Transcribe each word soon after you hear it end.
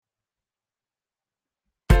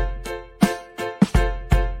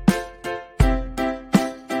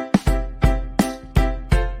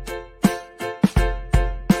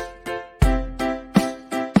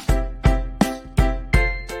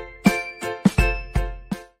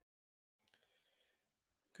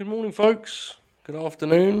Good morning, folks. Good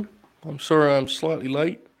afternoon. I'm sorry I'm slightly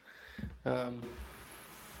late. Um,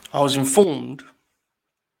 I was informed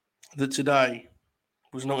that today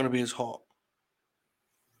was not going to be as hot.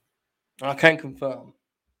 And I can confirm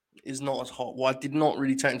it's not as hot. What I did not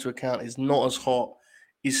really take into account is not as hot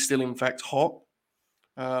is still, in fact, hot.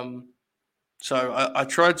 Um, so I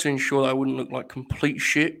tried to ensure that I wouldn't look like complete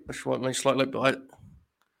shit. That's why it made slightly late, but I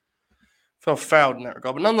felt fouled in that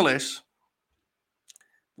regard. But nonetheless,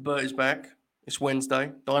 the Bert is back. It's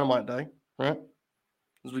Wednesday, Dynamite Day, right?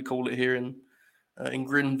 As we call it here in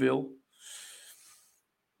Grinville.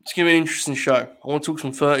 It's going to be an interesting show. I want to talk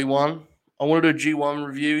some 31. I want to do a G1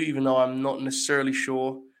 review, even though I'm not necessarily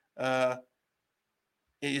sure uh,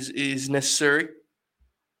 it is necessary.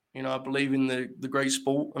 I believe in the great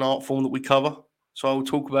sport and art form that we cover, so I will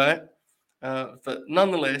talk about it. But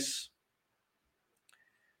nonetheless,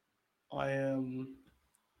 I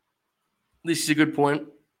this is a good point.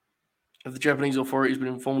 If the Japanese authorities been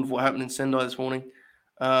informed of what happened in Sendai this morning,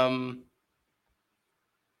 it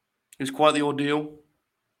was quite the ordeal.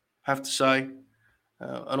 I have to say,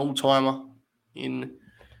 an all-timer in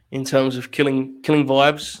terms of killing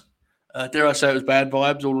vibes. Dare I say it was bad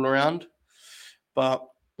vibes all around, but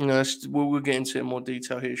we'll get into it in more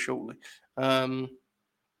detail here shortly. Okay,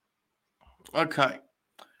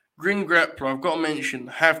 Grin Grappler. I've got to mention,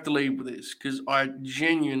 have to leave with this because I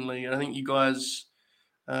genuinely, I think you guys,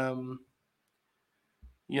 um,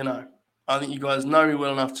 I think you guys know me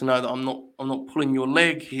well enough to know that I'm not pulling your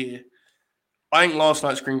leg here. I think last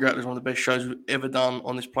night's Grin Grappler is one of the best shows we've ever done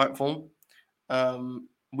on this platform.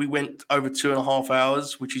 We went over 2.5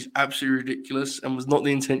 hours, which is absolutely ridiculous and was not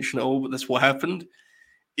the intention at all, but that's what happened.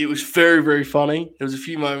 It was very, very funny. There was a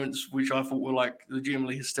few moments which I thought were like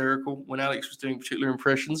legitimately hysterical when Alex was doing particular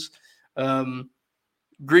impressions. Grin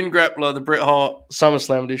Grappler, the Bret Hart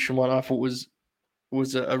SummerSlam edition one, I thought was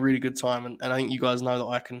a really good time, and I think you guys know that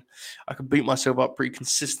I can beat myself up pretty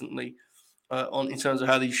consistently on in terms of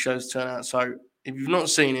how these shows turn out. So if you've not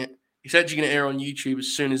seen it, it's actually going to air on YouTube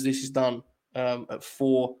as soon as this is done at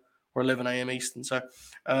 4 or 11 a.m. Eastern. So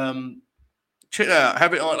check that out.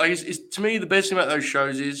 Have it on. Like it's to me the best thing about those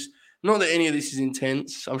shows is not that any of this is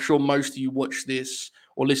intense. I'm sure most of you watch this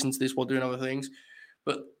or listen to this while doing other things,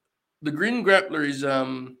 but the Grin Grappler is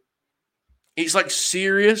it's like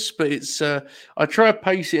serious, but it's I try to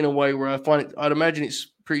pace it in a way where I find it. I'd imagine it's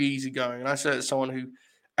pretty easy going, and I say as someone who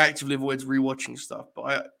actively avoids rewatching stuff.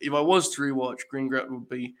 But if I was to rewatch, Grin Grappler would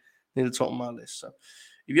be near the top of my list. So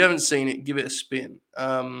if you haven't seen it, give it a spin.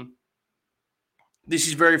 This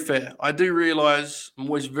is very fair. I do realize I'm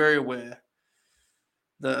always very aware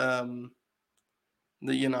that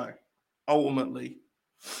ultimately,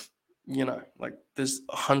 like there's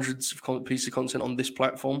hundreds of pieces of content on this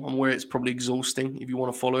platform. I'm aware it's probably exhausting if you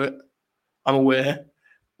want to follow it. I'm aware.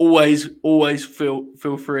 Always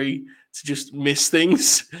feel free to just miss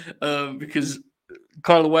things because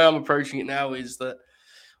kind of the way I'm approaching it now is that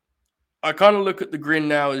I kind of look at the Grin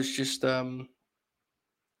now as just this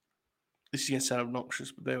is gonna sound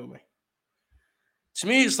obnoxious, but bear with me. To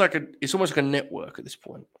me, it's almost like a network at this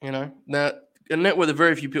point. Now a network that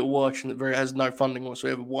very few people watch and that has no funding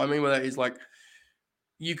whatsoever. What I mean by that is like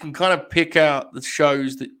you can kind of pick out the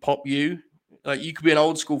shows that pop you. Like you could be an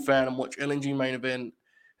old school fan and watch LNG Main Event,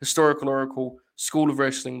 Historical Oracle, School of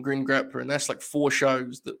Wrestling, Grin Grappler, and that's like 4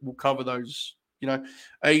 shows that will cover those.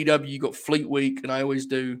 AEW, you got Fleet Week, and I always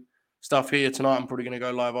do stuff here tonight. I'm probably going to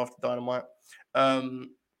go live after Dynamite.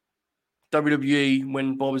 WWE,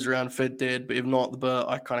 when Bob is around, Fed dead, but if not, the Bert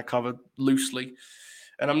I kind of covered loosely.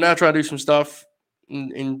 And I'm now trying to do some stuff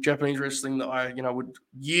in Japanese wrestling that I, would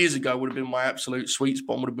years ago would have been my absolute sweet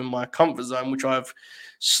spot, would have been my comfort zone, which I've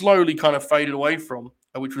slowly kind of faded away from,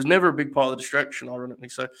 which was never a big part of the distraction, ironically.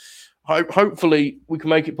 So hopefully we can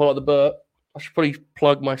make it part of the Bert. I should probably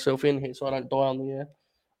plug myself in here so I don't die on the air.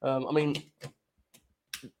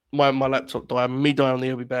 My laptop died. Me dying on the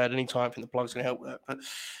air will be bad anytime. I think the plug's going to help with that. But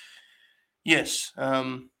yes,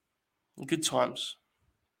 good times.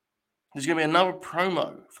 There's going to be another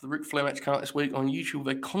promo for the Ric Flair match coming out this week on YouTube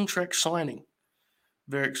with a contract signing.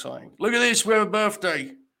 Very exciting. Look at this. We have a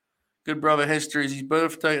birthday. Good brother Hester is his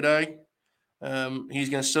birthday today. He's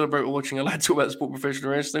going to celebrate watching a lad talk about sport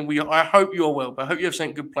professional wrestling. I hope you're well, but I hope you have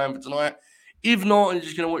something good planned for tonight. If not, and you're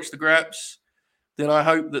just going to watch the graps, then I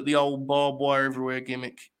hope that the old barbed wire everywhere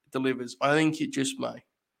gimmick delivers. I think it just may.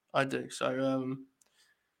 I do. So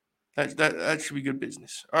that should be good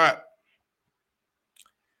business. All right.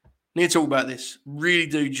 Need to talk about this. Really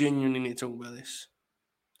do genuinely need to talk about this.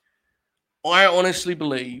 I honestly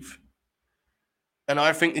believe, and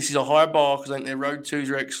I think this is a high bar because I think their road twos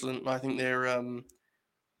are excellent. And I think their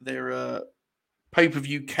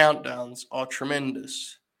pay-per-view countdowns are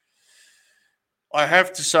tremendous. I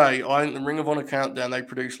have to say, I think the Ring of Honor countdown they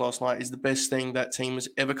produced last night is the best thing that team has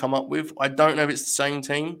ever come up with. I don't know if it's the same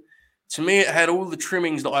team. To me, it had all the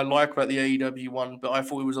trimmings that I like about the AEW one, but I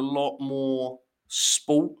thought it was a lot more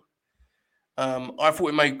sport. I thought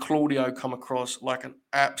it made Claudio come across like an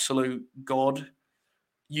absolute god.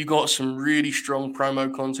 You got some really strong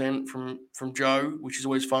promo content from Joe, which is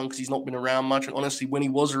always fun because he's not been around much. And honestly, when he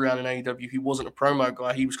was around in AEW, he wasn't a promo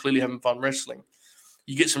guy. He was clearly having fun wrestling.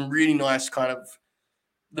 You get some really nice kind of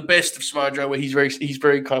the best of Samoa Joe, where he's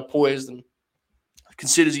very kind of poised and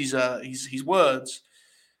considers his words.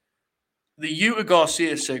 The Yuta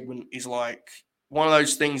Garcia segment is like one of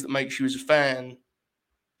those things that makes you as a fan,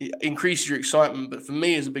 it increases your excitement. But for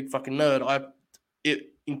me as a big fucking nerd,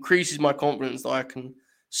 it increases my confidence that I can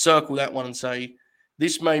circle that one and say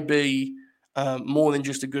this may be more than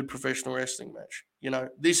just a good professional wrestling match.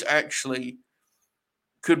 This actually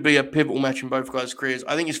could be a pivotal match in both guys' careers.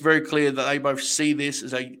 I think it's very clear that they both see this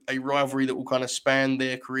as a rivalry that will kind of span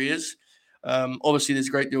their careers. Obviously, there's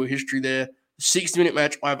a great deal of history there. The 60-minute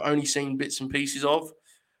match I've only seen bits and pieces of.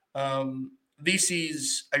 This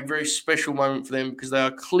is a very special moment for them because they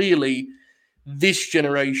are clearly this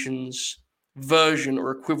generation's version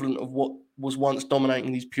or equivalent of what was once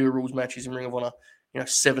dominating these pure rules matches in Ring of Honor,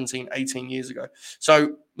 17, 18 years ago.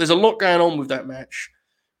 So there's a lot going on with that match.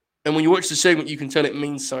 And when you watch the segment, you can tell it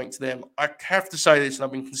means something to them. I have to say this, and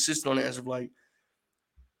I've been consistent on it as of late.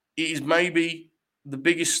 It is maybe the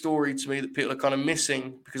biggest story to me that people are kind of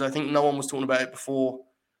missing because I think no one was talking about it before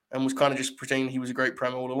and was kind of just pretending he was a great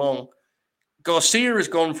promo all along. Garcia has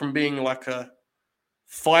gone from being like a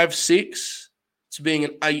 5'6" to being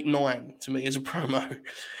an 8'9" to me as a promo.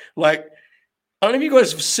 Like, I don't know if you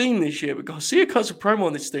guys have seen this yet, but Garcia cuts a promo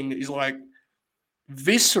on this thing that is like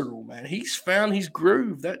visceral, man. He's found his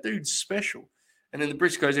groove. That dude's special. And then the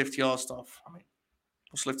Briscoes FTR stuff. I mean,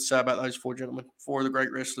 what's left to say about those four gentlemen? Four of the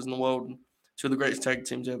great wrestlers in the world and two of the greatest tag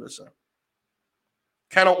teams ever. So,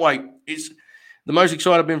 cannot wait. It's the most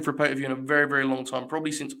excited I've been for a pay-per-view in a very, very long time.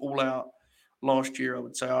 Probably since All Out last year, I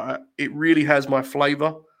would say. It really has my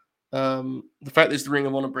flavor. The fact that it's the Ring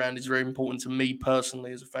of Honor brand is very important to me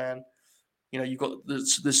personally as a fan. You've got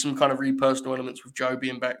there's some kind of really personal elements with Joe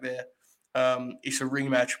being back there. It's a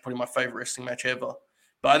rematch, probably my favorite wrestling match ever.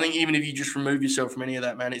 But I think even if you just remove yourself from any of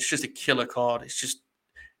that, man, it's just a killer card. It's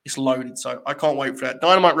loaded. So I can't wait for that.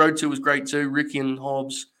 Dynamite Road 2 was great too. Ricky and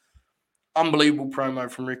Hobbs, unbelievable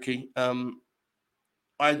promo from Ricky. I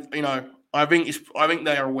think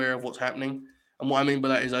they are aware of what's happening. And what I mean by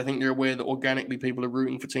that is I think they're aware that organically people are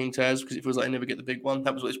rooting for Team Taz because it feels like they never get the big one.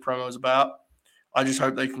 That was what this promo was about. I just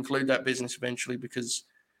hope they conclude that business eventually because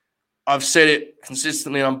I've said it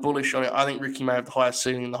consistently and I'm bullish on it. I think Ricky may have the highest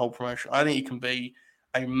ceiling in the whole promotion. I think he can be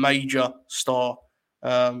a major star.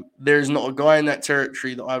 There is not a guy in that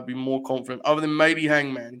territory that I would be more confident, other than maybe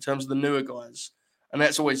Hangman, in terms of the newer guys. And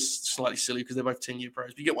that's always slightly silly because they're both 10-year pros.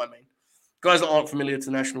 But you get what I mean. Guys that aren't familiar to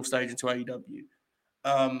the national stage and to AEW.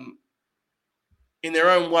 In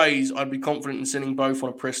their own ways, I'd be confident in sending both on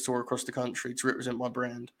a press tour across the country to represent my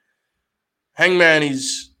brand. Hangman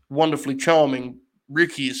is wonderfully charming.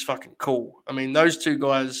 Ricky is fucking cool. I mean, those two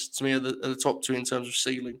guys, to me, are the top two in terms of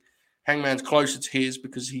ceiling. Hangman's closer to his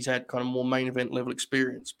because he's had kind of more main event level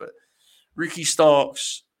experience. But Ricky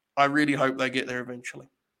Starks, I really hope they get there eventually.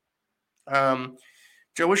 Joe,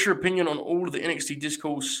 what's your opinion on all of the NXT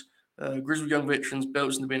discourse, Grizzled Young Veterans,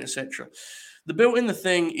 belts in the bin, etc.? The belt in the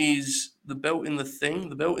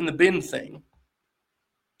bin thing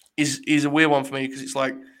is a weird one for me because it's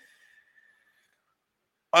like,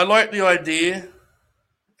 I like the idea.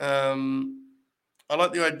 I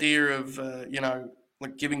like the idea of,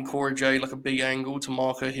 like giving Cora Jade like a big angle to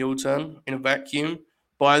mark her heel turn in a vacuum.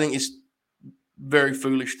 But I think it's very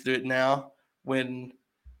foolish to do it now when,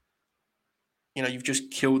 you've just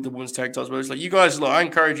killed the women's tag titles. But it's like, you guys, look, I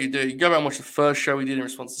encourage you to do it. You go back and watch the first show we did in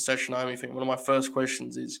response to Session Naomi thing. One of my first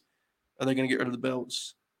questions is, are they going to get rid of the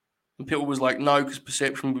belts? And people was like, no, because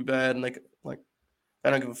perception will be bad. And they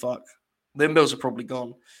don't give a fuck. Them belts are probably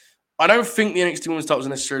gone. I don't think the NXT Women's title is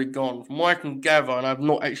necessarily gone. From what I can gather, and I've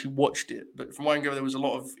not actually watched it, but from what I can gather, there was a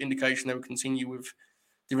lot of indication they would continue with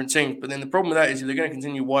different teams. But then the problem with that is if they're going to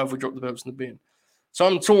continue, why have we dropped the belts in the bin? So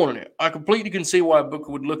I'm torn on it. I completely can see why a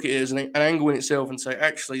booker would look at it as an angle in itself and say,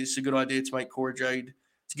 actually, this is a good idea to make Cora Jade,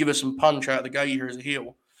 to give her some punch out of the gate here as a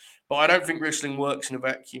heel. But I don't think wrestling works in a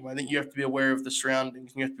vacuum. I think you have to be aware of the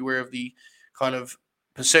surroundings. And you have to be aware of the kind of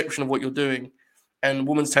perception of what you're doing. And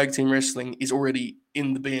women's tag team wrestling is already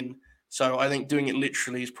in the bin. So I think doing it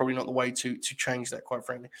literally is probably not the way to change that, quite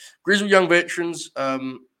frankly. Grizzled Young Veterans, I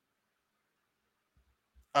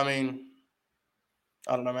mean,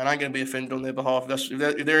 I don't know, man. I ain't going to be offended on their behalf.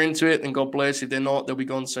 If they're into it, then God bless. If they're not, they'll be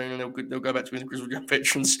gone soon, and they'll go back to being the Grizzled Young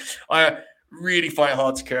Veterans. I really find it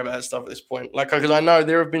hard to care about that stuff at this point. Like, because I know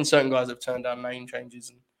there have been certain guys that have turned down name changes,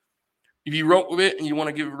 and if you rock with it and you want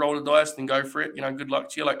to give it a roll of dice, then go for it. You know, good luck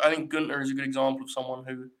to you. Like, I think Gunter is a good example of someone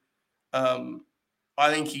who,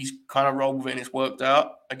 I think he's kind of rolled with it and it's worked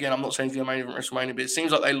out. Again, I'm not saying he's going to main event WrestleMania, but it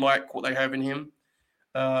seems like they like what they have in him.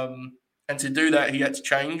 And to do that, he had to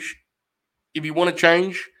change. If you want to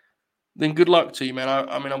change, then good luck to you, man.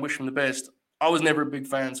 I mean, I wish him the best. I was never a big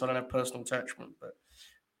fan, so I don't have personal attachment. But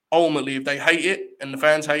ultimately, if they hate it and the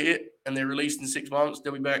fans hate it and they're released in 6 months,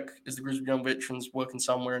 they'll be back as the Grizzled Young Veterans working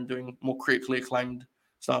somewhere and doing more critically acclaimed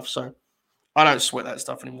stuff. So I don't sweat that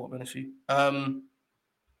stuff anymore, to be honest with you.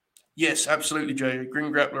 Yes, absolutely, Jay.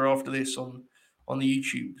 Grin Grappler after this on the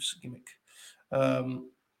YouTube's gimmick.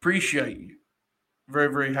 Appreciate you.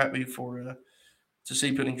 Very, very happy to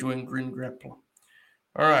see people enjoying Grin Grappler.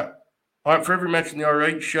 All right. For every match in the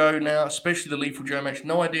ROH show now, especially the Lethal Joe match,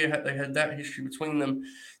 no idea how they had that history between them.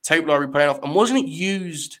 Tape library paying off. And wasn't it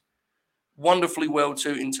used wonderfully well,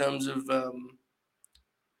 too, in terms of, the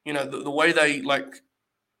way they,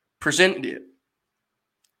 presented it?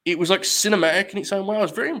 It was, cinematic in its own way. I was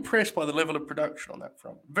very impressed by the level of production on that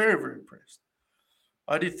front. Very, very impressed.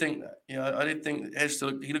 I did think that. Yeah, I did think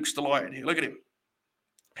that he looks delighted here. Look at him.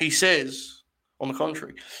 He says, on the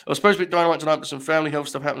contrary, I was supposed to be at Dynamite tonight, but some family health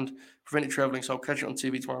stuff happened, prevented traveling, so I'll catch it on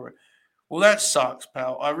TV tomorrow. Well, that sucks,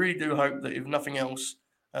 pal. I really do hope that, if nothing else,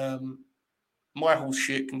 my whole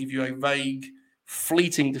shit can give you a vague,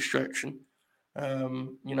 fleeting distraction. I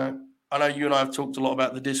know you and I have talked a lot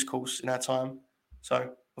about the discourse in our time,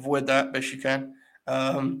 so avoid that best you can.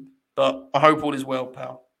 But I hope all is well,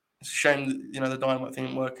 pal. It's a shame that, the Dynamite thing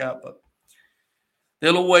didn't work out, but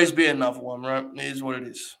there'll always be another one, right? It is what it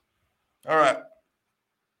is. All right.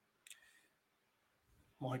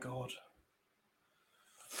 My God.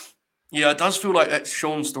 Yeah, it does feel like that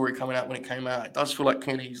Sean story coming out when it came out. It does feel like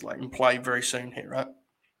Kenny's in play very soon here, right?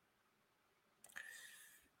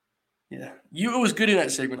 Yeah. You was good in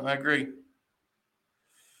that segment. I agree.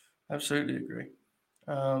 Absolutely agree.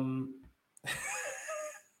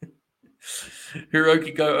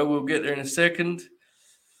 Hiroki Goto, we'll get there in a second.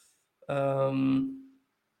 So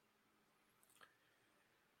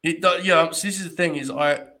this is the thing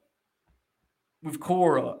with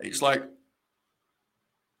Cora, it's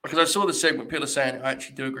because I saw the segment, people are saying it, I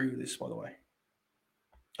actually do agree with this, by the way.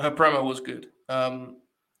 Her promo was good.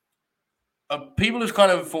 People have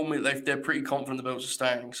kind of informed me that they're pretty confident the belts are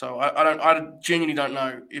staying. So I genuinely don't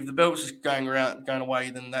know. If the belts is going away,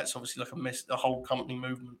 then that's obviously a whole company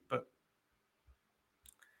movement. But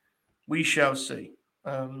we shall see.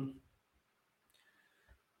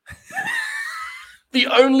 The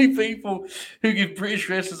only people who give British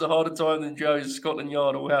wrestlers a harder time than Joe is Scotland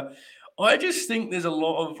Yard. Wow. I just think there's a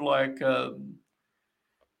lot of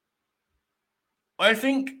I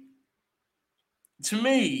think, to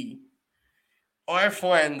me, I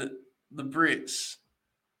find that the Brits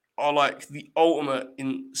are the ultimate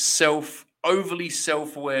in overly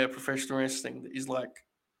self-aware professional wrestling that is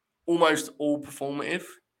almost all performative.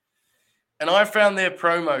 And I found their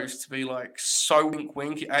promos to be so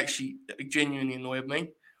wink-wink, it actually genuinely annoyed me.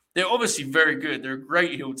 They're obviously very good. They're a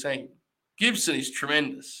great heel team. Gibson is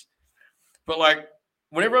tremendous. But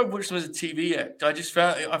whenever I watched them as a TV act, I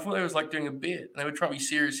thought they was doing a bit. And they were trying to be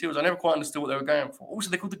serious heels. I never quite understood what they were going for. Also,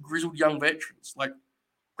 they're called the Grizzled Young Veterans.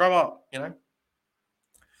 Grow up,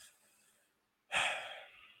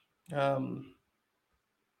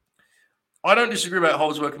 I don't disagree about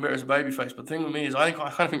Holdsworth and Bert as a babyface, but the thing with me is I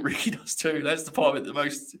kind of think Ricky does too. That's the part of it that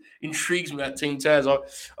most intrigues me about Team Taz.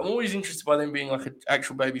 I'm always interested by them being an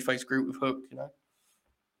actual babyface group with Hook,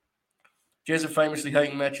 Jez are famously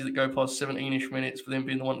hating matches that go past 17-ish minutes, for them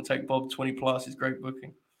being the one to take Bob 20 plus is great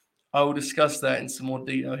booking. I will discuss that in some more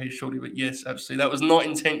detail here shortly, but yes, absolutely. That was not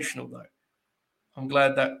intentional, though. I'm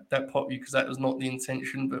glad that popped you, because that was not the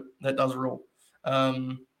intention, but that does roll.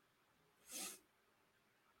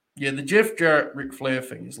 Yeah, the Jeff Jarrett Ric Flair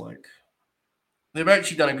thing is they've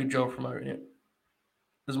actually done a good job promoting it.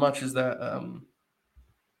 As much as that,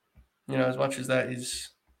 is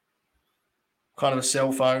kind of a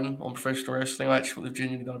cell phone on professional wrestling, I actually think they've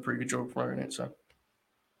genuinely done a pretty good job promoting it. So,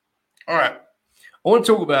 all right, I want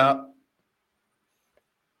to talk about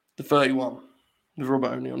the 31 with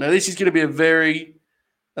Robert O'Neill. Now, this is going to be a very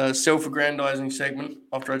self-aggrandizing segment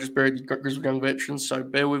after I just buried the Grizzled Young Veterans, so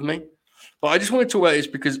bear with me. But I just want to talk about this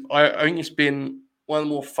because I think it's been one of the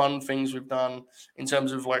more fun things we've done in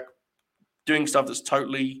terms of doing stuff that's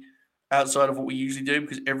totally outside of what we usually do,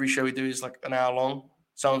 because every show we do is an hour long.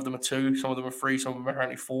 Some of them are 2, some of them are 3, some of them are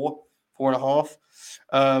only 4.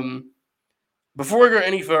 4.5. Before I go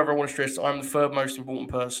any further, I want to stress that I'm the third most important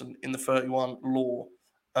person in the 31 lore.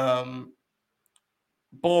 Bob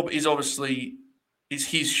is obviously it's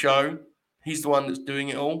his show. He's the one that's doing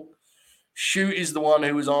it all. Shoot is the one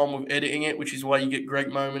who was armed with editing it, which is why you get great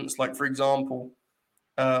moments. Like, for example,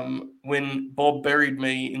 when Bob buried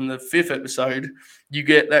me in the 5th episode, you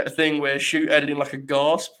get that thing where Shoot added in like a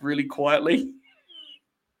gasp really quietly,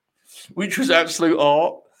 which was absolute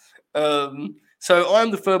art. So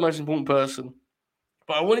I'm the third most important person.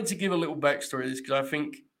 But I wanted to give a little backstory to this because I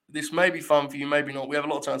think this may be fun for you, maybe not. We have a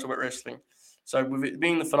lot of time to talk about wrestling. So with it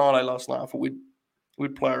being the finale last night, I thought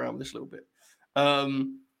we'd play around with this a little bit.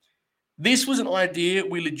 This was an idea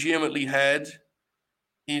we legitimately had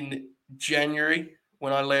in January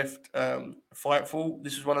when I left Fightful.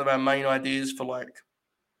 This was one of our main ideas for like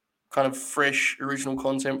kind of fresh original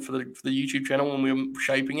content for the YouTube channel when we were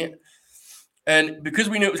shaping it. And because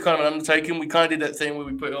we knew it was kind of an undertaking, we kind of did that thing where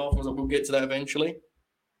we put it off and was like, we'll get to that eventually.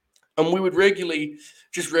 And we would regularly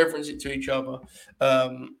just reference it to each other.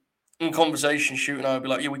 In conversation, Shoot and I would be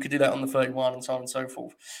like, yeah, we could do that on the 31 and so on and so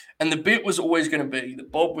forth. And the bit was always going to be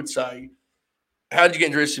that Bob would say, how did you get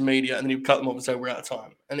interested in media? And then he would cut them off and say, we're out of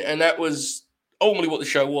time. And that was ultimately what the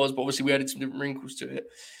show was, but obviously we added some different wrinkles to it.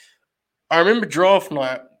 I remember draft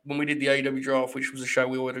night when we did the AEW draft, which was a show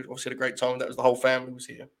we obviously had a great time. That was the whole family was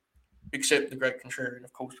here, except the Great Contrarian,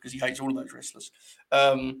 of course, because he hates all of those wrestlers.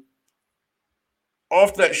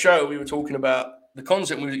 After that show, we were talking about the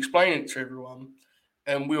concept. We were explaining it to everyone,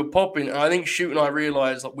 and we were popping. And I think Shoot and I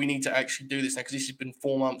realized that we need to actually do this now because this has been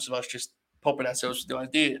 4 months of us just popping ourselves with the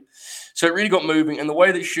idea. So it really got moving. And the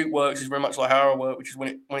way that Shoot works is very much like how I work, which is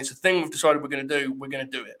when it's a thing we've decided we're going to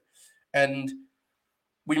do it. And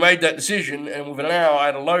we made that decision, and within an hour, I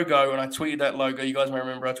had a logo, and I tweeted that logo. You guys may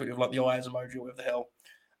remember I tweeted like the eyes emoji or whatever the hell.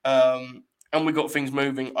 And we got things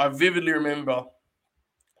moving. I vividly remember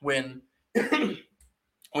when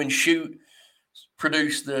when Shoot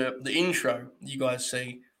produced the intro you guys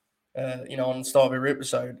see, on the start of every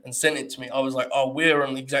episode and sent it to me. I was like, oh, we're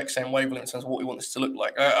on the exact same wavelength in terms of what we want this to look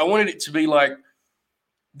like. I wanted it to be like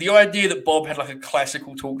the idea that Bob had like a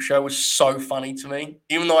classical talk show was so funny to me,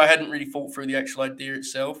 even though I hadn't really thought through the actual idea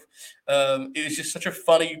itself. It was just such a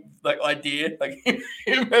funny like idea, like him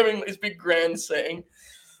having this big grand setting.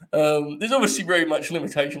 There's obviously very much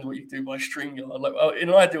limitations what you can do by StreamYard. Like in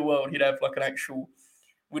an ideal world, he'd have like an actual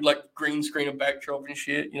with like green screen and backdrop and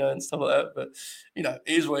shit, and stuff like that. But it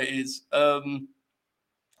is what it is.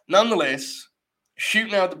 Nonetheless,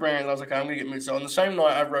 shooting out the brand, I was like, I'm gonna get moved. So on the same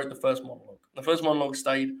night, I wrote the first monologue. The first monologue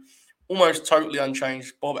stayed almost totally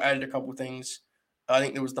unchanged. Bob added a couple of things. I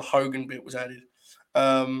think there was the Hogan bit was added.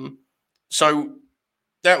 So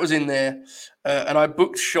that was in there, and I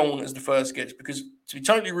booked Sean as the first guest because, to be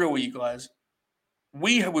totally real with you guys,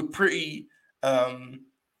 we were pretty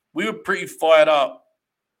fired up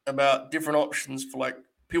about different options for like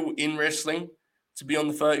people in wrestling to be on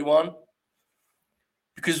the 31,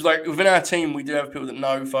 because like within our team we do have people that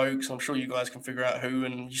know folks. I'm sure you guys can figure out who,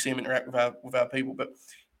 and you see them interact with our people. But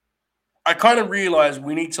I kind of realized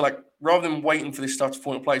we need to, like, rather than waiting for this stuff to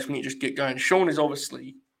fall in place, we need to just get going. Sean is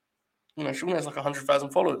obviously, Sean has like 100,000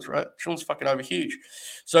 followers, right? Sean's fucking over huge.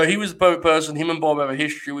 So he was the perfect person. Him and Bob have a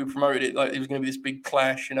history. We promoted it like it was going to be this big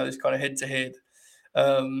clash, this kind of head to head,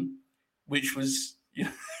 which was,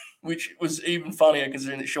 which was even funnier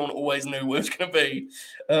considering that Sean always knew what it was going to be.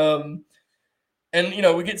 And,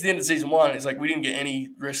 we get to the end of season 1, and it's like we didn't get any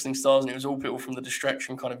wrestling stars, and it was all people from the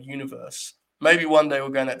Distraction kind of universe. Maybe one day we'll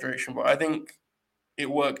go in that direction, but I think it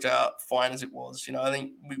worked out fine as it was. I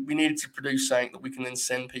think we needed to produce something that we can then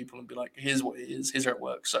send people and be like, here's what it is, here's how it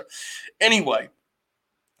works. So anyway,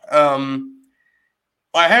 I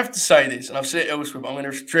have to say this, and I've said it elsewhere, but I'm going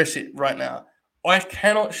to stress it right now. I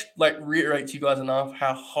cannot reiterate to you guys enough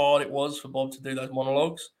how hard it was for Bob to do those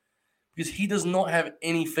monologues, because he does not have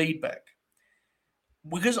any feedback.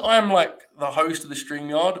 Because I'm like the host of the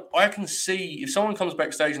StreamYard, I can see if someone comes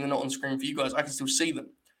backstage and they're not on screen for you guys, I can still see them.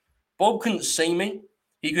 Bob couldn't see me.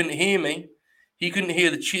 He couldn't hear me. He couldn't hear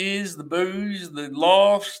the cheers, the boos, the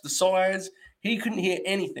laughs, the sighs. He couldn't hear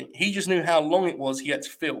anything. He just knew how long it was he had to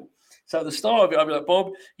fill. So at the start of it, I'd be like,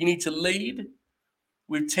 Bob, you need to lead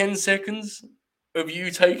with 10 seconds of you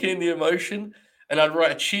taking the emotion. And I'd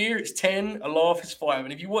write a cheer, it's 10, a laugh, it's 5.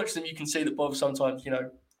 And if you watch them, you can see that Bob sometimes,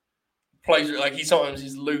 plays like he sometimes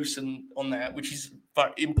is loose and on that, which is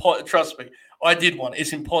trust me, I did one.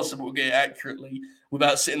 It's impossible to get it accurately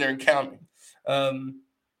without sitting there and counting.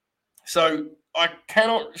 So I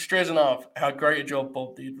cannot stress enough how great a job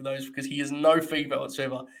Bob did with those, because he has no feedback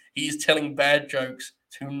whatsoever. He is telling bad jokes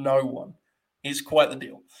to no one. It's quite the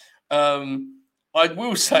deal. I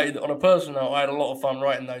will say that on a personal note, I had a lot of fun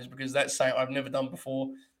writing those because that's something I've never done before,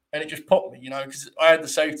 and it just popped me, because I had the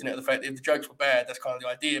safety net of the fact that if the jokes were bad, that's kind of the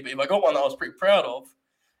idea. But if I got one that I was pretty proud of,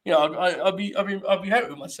 I'd be happy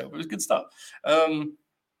with myself. It was good stuff.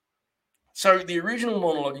 So the original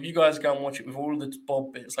monologue, if you guys go and watch it with all of the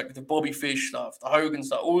Bob bits, like the Bobby Fish stuff, the Hogan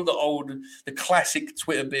stuff, all the classic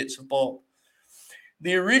Twitter bits of Bob,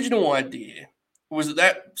 the original idea was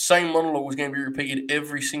that same monologue was going to be repeated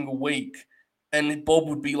every single week, and Bob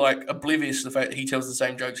would be like oblivious to the fact that he tells the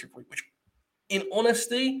same jokes every week. Which, in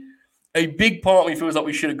honesty, a big part of me feels like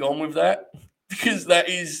we should have gone with that because that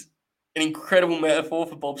is an incredible metaphor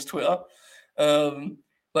for Bob's Twitter.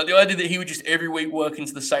 Like the idea that he would just every week work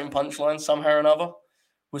into the same punchline somehow or another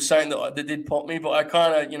was something that did pop me. But I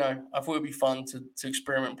kind of, I thought it'd be fun to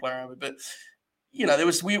experiment and play around with. But there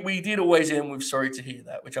was we did always end with "sorry to hear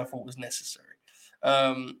that," which I thought was necessary.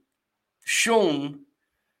 Sean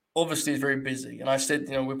obviously is very busy, and I said,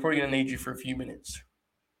 we're probably going to need you for a few minutes.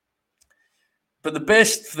 But the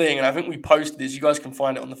best thing, and I think we posted this, you guys can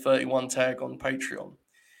find it on the 31 tag on Patreon,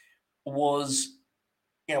 was,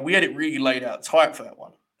 we had it really laid out tight for that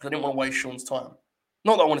one because I didn't want to waste Sean's time.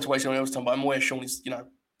 Not that I wanted to waste anyone else's time, but I'm aware Sean is,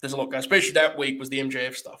 there's a lot going, especially that week was the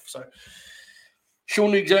MJF stuff. So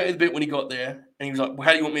Sean knew exactly the bit when he got there, and he was like, well,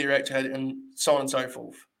 how do you want me to react to it, and so on and so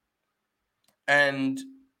forth. And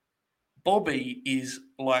Bobby is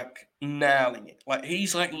like nailing it. Like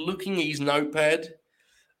he's like looking at his notepad,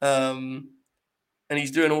 and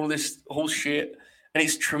he's doing all this whole shit, and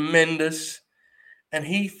it's tremendous. And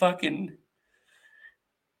he's selling,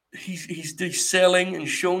 and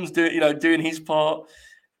Sean's doing his part,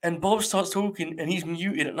 and Bob starts talking, and he's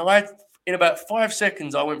muted. And in about 5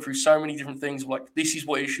 seconds, I went through so many different things. Like, this is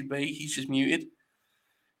what it should be. He's just muted.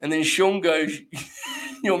 And then Sean goes,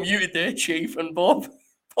 "You're muted there, Chief." And Bob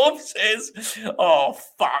says, "Oh,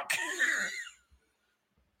 fuck."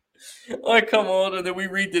 Come on. And then we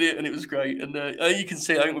redid it, and it was great. And you can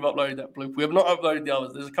see, I think we've uploaded that bloop. We have not uploaded the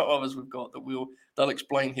others. There's a couple others we've got that they'll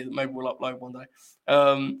explain here that maybe we'll upload one day.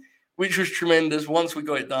 Which was tremendous. Once we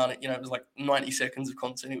got it done, it was like 90 seconds of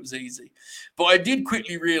content. It was easy. But I did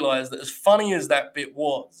quickly realize that as funny as that bit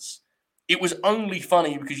was, it was only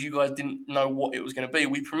funny because you guys didn't know what it was going to be.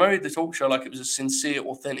 We promoted the talk show like it was a sincere,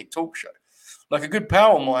 authentic talk show. Like a good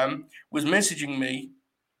pal of mine was messaging me,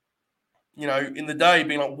 in the day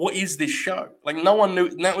being like, what is this show? Like no one knew.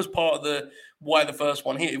 And that was part of why the first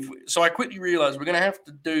one hit. So I quickly realized we're going to have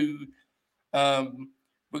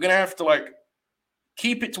to like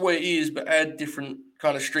keep it to where it is, but add different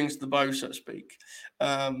kind of strings to the bow, so to speak.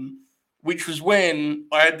 Which was when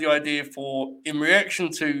I had the idea for, in reaction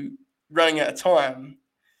to running out of time,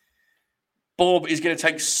 Bob is going to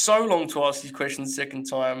take so long to ask these questions the second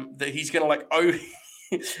time that he's going to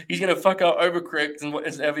he's going to fuck up, overcorrect, and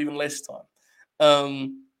have even less time,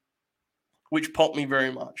 which popped me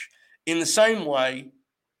very much. In the same way,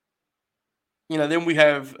 then we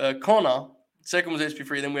have Connor. Second was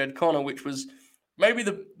SP3. Then we had Connor, which was maybe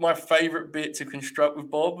my favorite bit to construct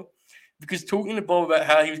with Bob, because talking to Bob about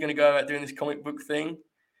how he was going to go about doing this comic book thing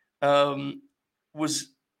was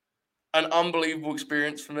an unbelievable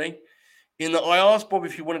experience for me. In that I asked Bob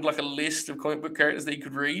if he wanted like a list of comic book characters that he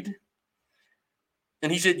could read,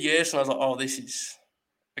 and he said yes. And I was like, oh, this is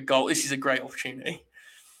a goal. This is a great opportunity.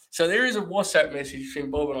 So there is a WhatsApp message between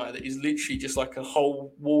Bob and I that is literally just like a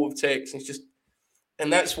whole wall of text.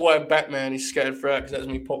 And that's why Batman is scattered throughout, because that was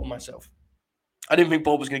me popping myself. I didn't think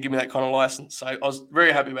Bob was going to give me that kind of license, so I was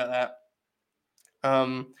very happy about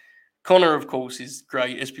that. Connor, of course, is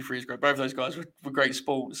great. SP3 is great. Both of those guys were great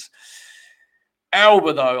sports.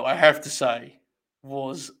 Alba, though, I have to say,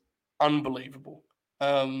 was unbelievable.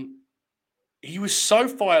 He was so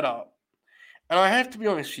fired up. And I have to be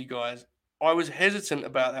honest with you guys, I was hesitant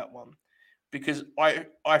about that one because I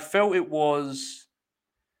felt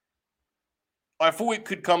I thought it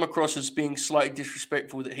could come across as being slightly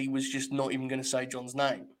disrespectful that he was just not even going to say John's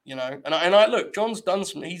name, And I look, John's done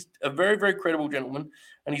he's a very, very credible gentleman,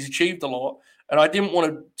 and he's achieved a lot. And I didn't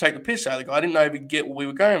want to take the piss out of the guy. I didn't know if he'd get what we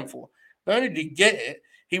were going for. Not only did he get it,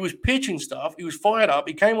 he was pitching stuff. He was fired up.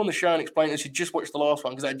 He came on the show and explained this. He just watched the last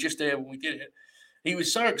one because I just there when we did it. He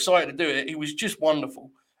was so excited to do it. He was just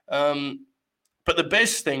wonderful. But the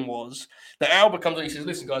best thing was that Alba comes on and he says,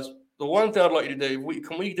 listen, guys, the one thing I'd like you to do,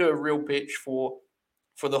 can we do a real pitch for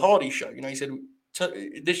the Hardy show? He said,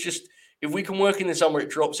 if we can work in there somewhere, it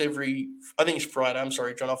drops I think it's Friday. I'm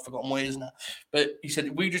sorry, John, I've forgotten where it is now. But he said,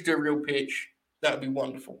 if we just do a real pitch, that would be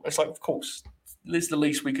wonderful. It's like, of course, this is the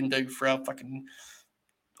least we can do for our fucking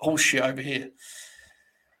horse shit over here.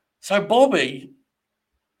 So Bobby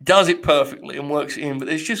does it perfectly and works it in, but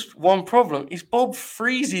there's just one problem, is Bob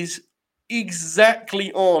freezes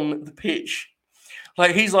exactly on the pitch.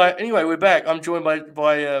 Like, he's like, anyway, we're back. I'm joined by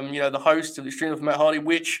the host of Extreme with Matt Hardy,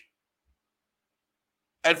 which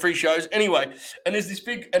had 3 shows. Anyway, and there's this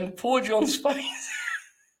big, and poor John's face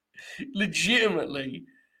legitimately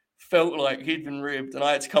felt like he'd been ribbed. And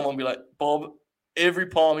I had to come on and be like, Bob, every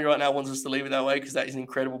part of me right now wants us to leave it that way because that is an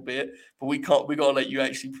incredible bit. But we got to let you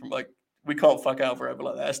actually, we can't fuck out forever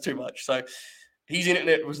like that. That's too much. So his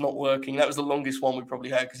internet was not working. That was the longest one we probably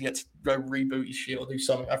had because he had to go reboot his shit or do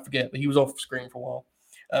something. I forget, but he was off screen for a while.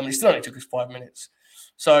 It still only took us 5 minutes.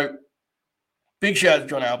 So big shout out to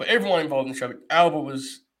John Alba. Everyone involved in the show. Alba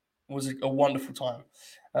was a wonderful time,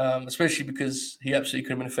 especially because he absolutely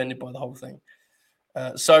could have been offended by the whole thing.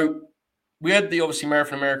 So we had the obviously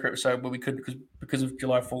Marathon America episode where we could because of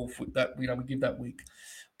July 4th that we give that week.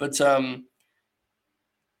 But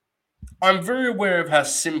I'm very aware of how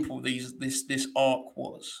simple this arc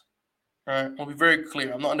was. Right, I'll be very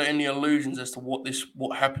clear. I'm not under any illusions as to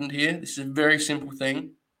what happened here. This is a very simple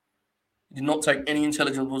thing. It did not take any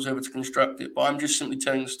intelligence whatsoever to construct it, but I'm just simply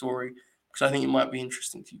telling the story because I think it might be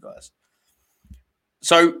interesting to you guys.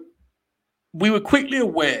 So we were quickly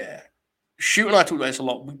aware. Shoot and I talked about this a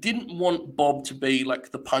lot. We didn't want Bob to be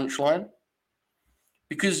like the punchline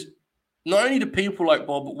because not only do people like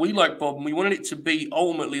Bob, but we like Bob, and we wanted it to be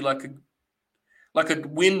ultimately like a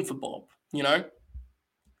win for Bob, you know?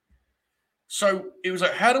 So it was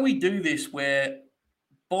like, how do we do this where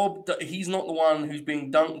Bob, he's not the one who's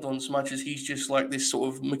being dunked on so much as he's just like this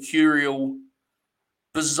sort of mercurial,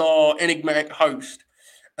 bizarre, enigmatic host.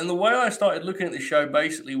 And the way I started looking at the show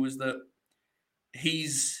basically was that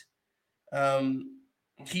he's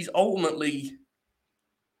ultimately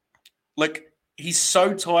like, he's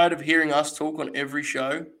so tired of hearing us talk on every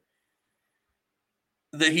show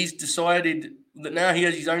that he's decided that now he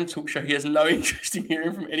has his own talk show. He has no interest in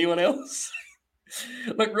hearing from anyone else.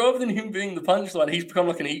 Like, rather than him being the punchline, he's become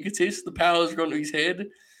like an egotist. The power's gone to his head,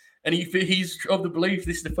 and he's of the belief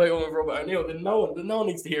this is the fate of Robert O'Neill. Then no one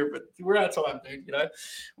needs to hear it. But we're out of time, dude. You know,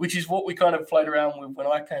 which is what we kind of played around with when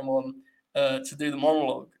I came on to do the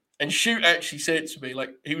monologue. And Shoot actually said to me, like,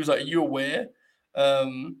 he was like, "Are you aware? Are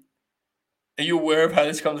you aware of how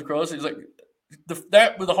this comes across?" It was like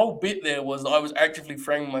the whole bit there was that I was actively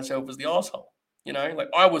framing myself as the arsehole. You know, like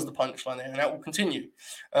I was the punchline there, and that will continue.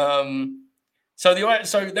 So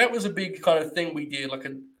that was a big kind of thing we did,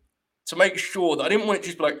 to make sure that I didn't want it to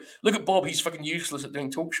just be like, look at Bob, he's fucking useless at doing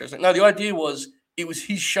talk shows. Like, no, the idea was it was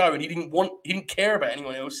his show, and he didn't care about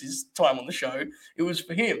anyone else's time on the show. It was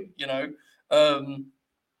for him, you know.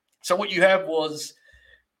 So what you have was,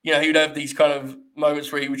 you know, he would have these kind of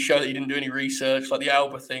moments where he would show that he didn't do any research, like the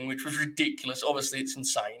Alba thing, which was ridiculous. Obviously, it's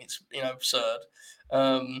insane. It's, you know, absurd.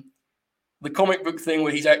 The comic book thing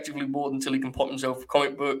where he's actively bored until he can pop himself with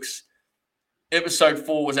comic books. Episode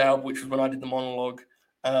 4 was Alba, which was when I did the monologue.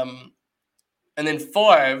 And then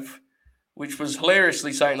 5, which was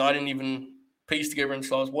hilariously something that I didn't even piece together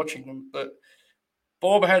until I was watching them. But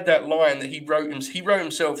Bob had that line that he wrote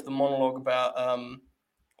himself the monologue about,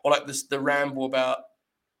 or like this, the ramble about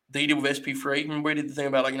that he did with SP3. Remember we did the thing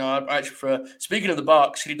about, like, you know, I actually prefer, speaking of the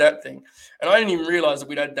Bucks, he did that thing. And I didn't even realize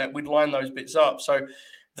that we'd lined those bits up. So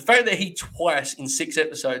the fact that he twice in 6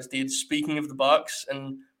 episodes did speaking of the Bucks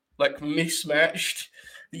and like mismatched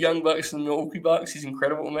the Young Bucks and the Milwaukee Bucks is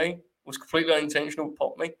incredible to me. It was completely unintentional,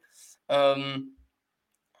 popped me.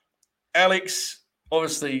 Alex,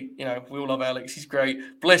 obviously, you know, we all love Alex. He's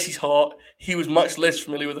great. Bless his heart. He was much less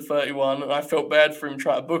familiar with the 31, and I felt bad for him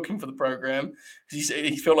trying to book him for the program because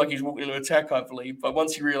he felt like he was walking into an attack, I believe. But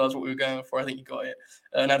once he realized what we were going for, I think he got it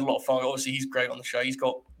and had a lot of fun. Obviously, he's great on the show. He's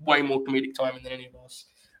got way more comedic timing than any of us.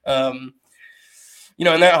 You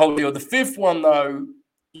know, and that whole deal. The 5th one, though,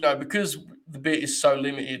 you know, because the bit is so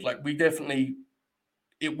limited, like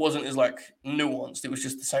it wasn't as like nuanced. It was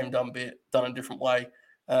just the same dumb bit done a different way.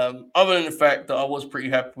 Other than the fact that I was pretty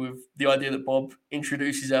happy with the idea that Bob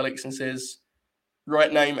introduces Alex and says,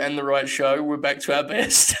 right name and the right show, we're back to our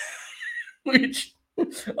best, which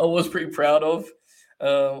I was pretty proud of.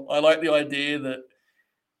 I like the idea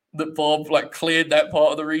that Bob like cleared that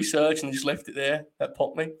part of the research and just left it there. That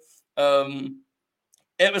popped me.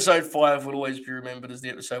 Episode 5 will always be remembered as the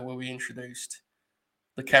episode where we introduced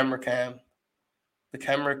the camera cam. The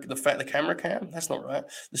camera cam? That's not right.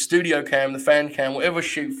 The studio cam, the fan cam, whatever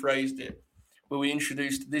Shoot phrased it, where we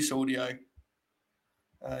introduced this audio.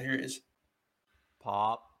 Here it is.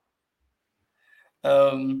 Pop.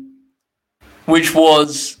 Which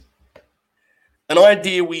was an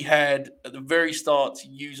idea we had at the very start to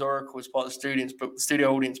use Oracle as part of the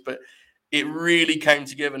studio audience, but it really came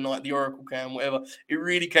together, like the Oracle cam, whatever. It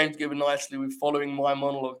really came together nicely with following my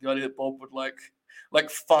monologue. The idea that Bob would like like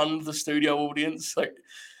fund the studio audience. Like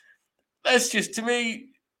that's just, to me,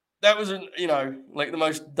 that was like the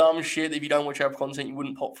most dumb shit. If you don't watch our content, you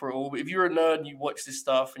wouldn't pop for it all. But if you're a nerd and you watch this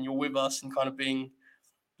stuff and you're with us and kind of being,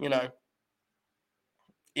 you know,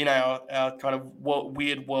 in our kind of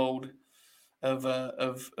weird world of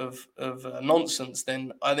nonsense,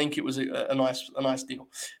 then I think it was a nice deal.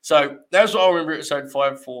 So that's what I remember episode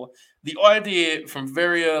 5 for. The idea from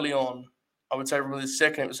very early on, I would say from the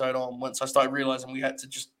second episode on, once I started realizing we had to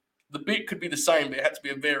just, the bit could be the same, but it had to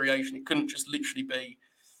be a variation. It couldn't just literally be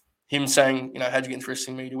him saying, how'd you get into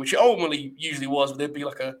wrestling media, which it ultimately usually was, but there'd be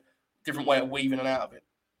like a different way of weaving it out of it.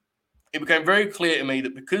 It became very clear to me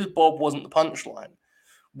that because Bob wasn't the punchline,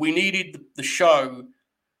 we needed the show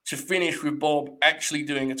to finish with Bob actually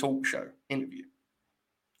doing a talk show interview.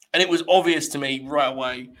 And it was obvious to me right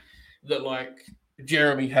away that, like,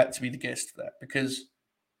 Jeremy had to be the guest for that because,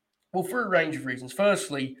 well, for a range of reasons.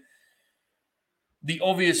 Firstly, the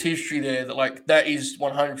obvious history there that, like, that is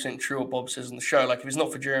 100% true what Bob says on the show. Like, if it's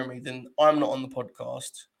not for Jeremy, then I'm not on the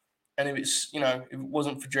podcast. And if it's, if it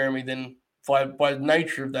wasn't for Jeremy, then by the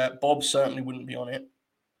nature of that, Bob certainly wouldn't be on it.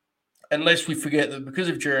 Unless we forget that because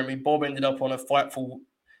of Jeremy, Bob ended up on a Fightful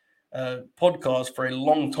podcast for a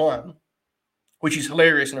long time, which is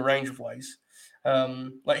hilarious in a range of ways.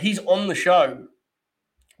 Like, he's on the show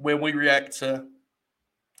where we react to,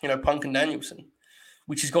 Punk and Danielson,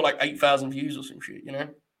 which has got like 8,000 views or some shit,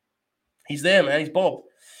 He's there, man. He's Bob.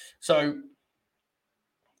 So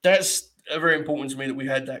that's very important to me that we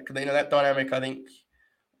had that, because, that dynamic, I think,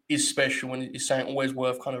 is special and is something always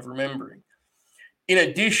worth kind of remembering. In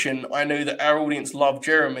addition, I knew that our audience loved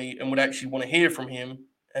Jeremy and would actually want to hear from him.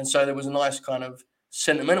 And so there was a nice kind of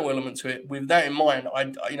sentimental element to it. With that in mind,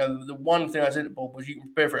 the one thing I said to Bob was, you can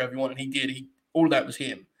prepare for it if you want, and he did. All that was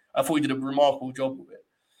him. I thought he did a remarkable job with it.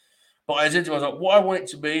 But I said to him, I was like, what I want it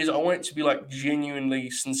to be is I want it to be like genuinely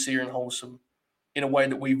sincere and wholesome in a way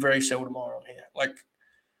that we very seldom are on here. Like,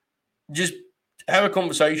 just have a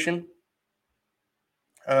conversation,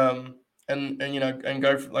 and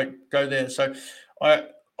go there. So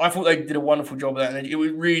I thought they did a wonderful job of that, and it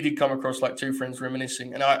really did come across like two friends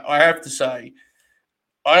reminiscing. And I have to say,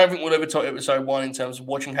 I don't think we'll ever top episode 1 in terms of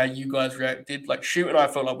watching how you guys reacted. Like, Shoot and I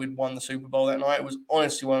felt like we'd won the Super Bowl that night. It was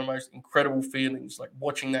honestly one of the most incredible feelings, like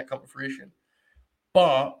watching that come to fruition.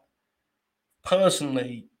 But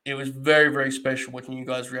personally, it was very, very special watching you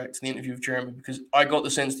guys react to the interview with Jeremy, because I got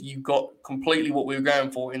the sense that you got completely what we were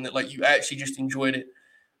going for, in that, like, you actually just enjoyed it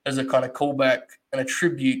as a kind of callback and a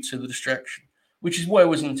tribute to the distraction, which is what it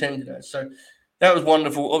was intended as. So that was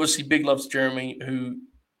wonderful. Obviously, big love to Jeremy, who,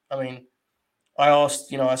 I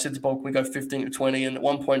asked, I said to Bob, can we go 15 to 20? And at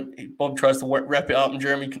one point, Bob tries to wrap it up and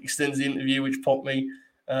Jeremy extends the interview, which popped me.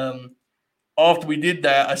 After we did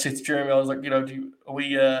that, I said to Jeremy, I was like,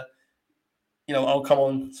 I'll come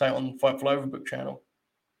on, say, on Fightful Overbook channel.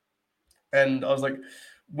 And I was like,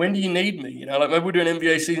 when do you need me? Maybe we'll do an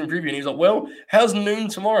NBA season preview. And he was like, well, how's noon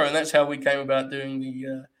tomorrow? And that's how we came about doing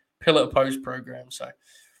the Pillar Post program. So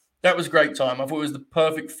that was a great time. I thought it was the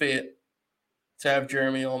perfect fit to have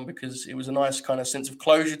Jeremy on, because it was a nice kind of sense of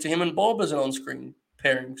closure to him and Bob as an on-screen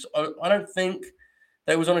pairing. So I don't think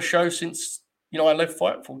they was on a show since, I left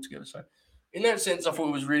Fightful together. So in that sense, I thought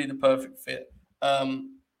it was really the perfect fit.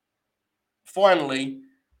 Finally,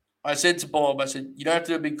 I said to Bob, I said, you don't have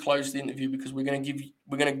to do a big close to the interview, because we're going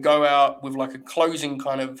to go out with like a closing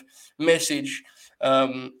kind of message,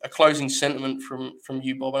 a closing sentiment from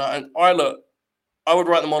you, Bob. And I would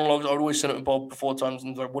write the monologues. I would always send it to Bob before times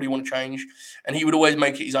and like, what do you want to change? And he would always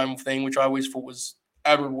make it his own thing, which I always thought was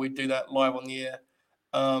admirable. We'd do that live on the air.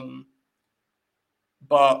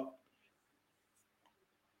 But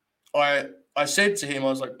I said to him, I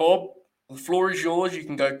was like, Bob, the floor is yours. You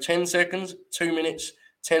can go 10 seconds, 2 minutes,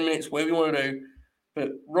 10 minutes, whatever you want to do.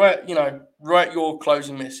 But write your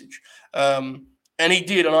closing message. And he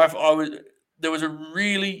did. And there was a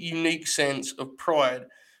really unique sense of pride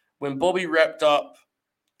when Bobby wrapped up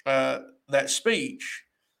that speech,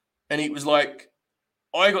 and it was like,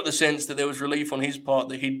 I got the sense that there was relief on his part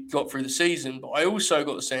that he'd got through the season, but I also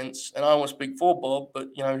got the sense, and I don't want to speak for Bob, but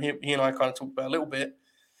he and I kind of talked about it a little bit.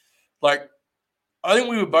 Like, I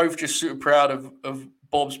think we were both just super proud of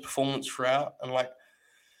Bob's performance throughout, and like,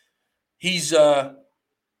 he's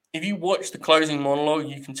if you watch the closing monologue,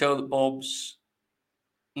 you can tell that Bob's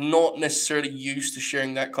not necessarily used to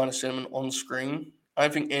sharing that kind of sentiment on screen. I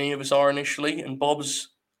don't think any of us are initially, and Bob's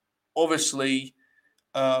obviously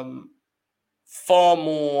far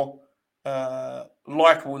more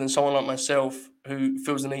likable than someone like myself who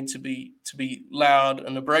feels the need to be loud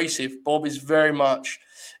and abrasive. Bob is very much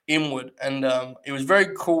inward, and it was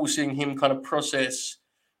very cool seeing him kind of process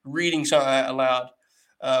reading something out aloud.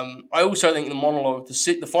 I also think the monologue,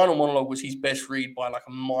 the final monologue, was his best read by like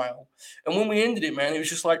a mile. And when we ended it, man, it was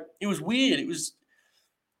just like, it was weird. It was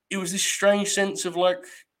this strange sense of like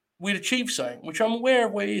we'd achieved something, which I'm aware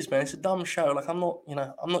of what it is, man. It's a dumb show. Like I'm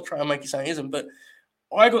not trying to make it sound it isn't, but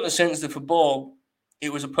I got the sense that for Bob,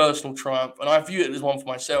 it was a personal triumph, and I view it as one for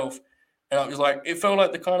myself. And I was like, it felt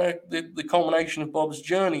like the kind of the culmination of Bob's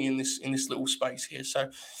journey in this little space here. So,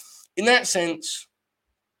 in that sense,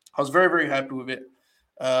 I was very very happy with it.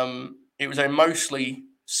 It was a mostly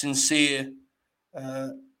sincere uh,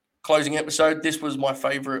 closing episode. This was my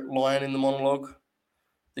favorite line in the monologue,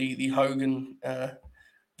 the Hogan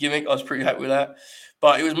gimmick. I was pretty happy with that,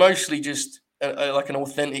 but it was mostly just like an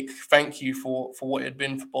authentic thank you for what it had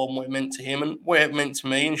been for Bob and what it meant to him and what it meant to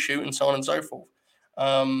me and shoot and so on and so forth.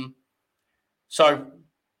 So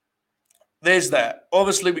there's that.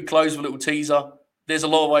 Obviously, we close with a little teaser. There's a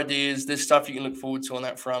lot of ideas. There's stuff you can look forward to on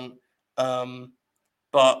that front.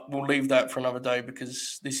 But we'll leave that for another day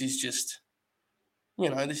because this is just,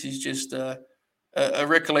 a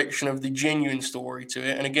recollection of the genuine story to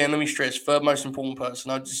it. And again, let me stress, third most important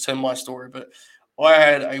person. I'll just tell my story, but I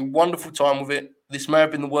had a wonderful time with it. This may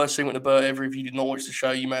have been the worst segment of Bert ever. If you did not watch the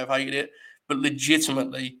show, you may have hated it. But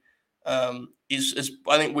legitimately, I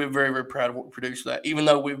think we're very, very proud of what we produced with that. Even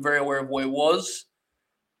though we're very aware of what it was,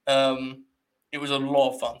 it was a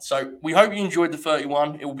lot of fun. So we hope you enjoyed the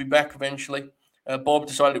 31. It will be back eventually. Bob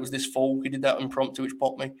decided it was this fall. He did that impromptu, which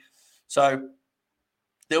popped me. So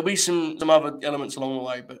there'll be some other elements along the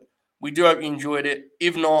way, but we do hope you enjoyed it.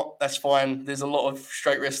 If not, that's fine. There's a lot of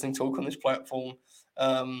straight wrestling talk on this platform.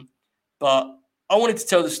 But I wanted to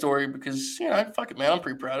tell the story because, fuck it, man. I'm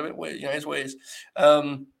pretty proud of it. It's what it is.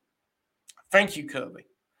 Thank you, Kirby.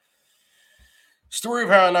 Story of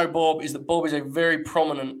how I know Bob is that Bob is a very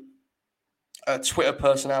prominent Twitter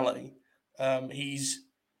personality. He's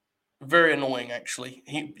very annoying, actually.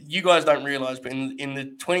 You guys don't realize, but in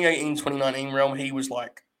the 2018-2019 realm, he was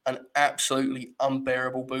like an absolutely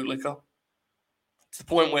unbearable bootlicker to the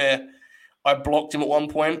point where I blocked him at one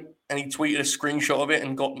point, and he tweeted a screenshot of it,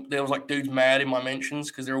 and there was like dudes mad in my mentions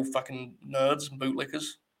because they're all fucking nerds and bootlickers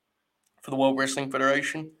for the World Wrestling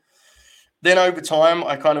Federation. Then over time,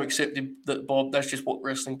 I kind of accepted that that's just what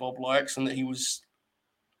Wrestling Bob likes, and that he was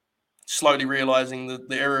slowly realizing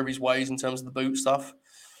the error of his ways in terms of the boot stuff.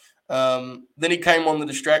 Then he came on the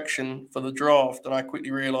distraction for the draft, and I quickly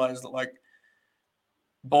realized that like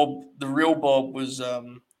Bob, the real Bob, was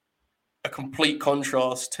a complete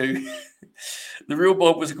contrast to the real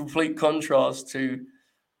Bob was a complete contrast to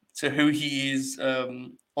who he is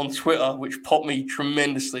on Twitter, which popped me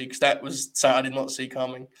tremendously because that was something I did not see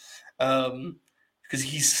coming. Because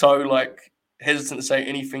he's so like hesitant to say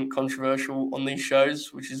anything controversial on these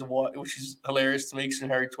shows, which is hilarious to me because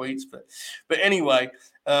Harry tweets. But anyway,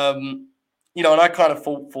 and I kind of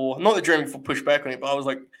fought for not that Jeremy for push back on it, but I was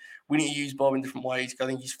like, we need to use Bob in different ways because I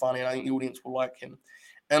think he's funny and I think the audience will like him.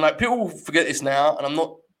 And like people forget this now, and I'm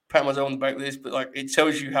not patting myself on the back with this, but like it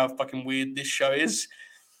tells you how fucking weird this show is.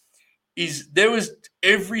 There was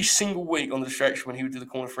every single week on the distraction when he would do the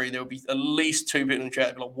corner three, there would be at least two people in the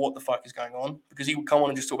chat like, what the fuck is going on? Because he would come on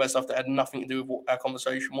and just talk about stuff that had nothing to do with what our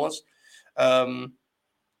conversation was.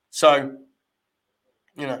 So,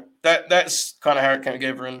 that's kind of how it came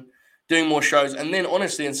together and doing more shows. And then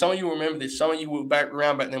honestly, and some of you will remember this, some of you were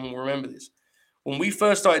around back then will remember this. When we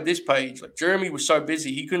first started this page, like Jeremy was so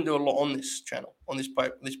busy, he couldn't do a lot on this channel, on this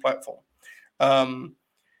platform.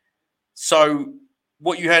 So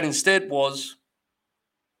what you had instead was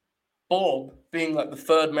Bob being like the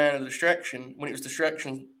third man of the distraction when it was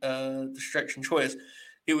distraction choice.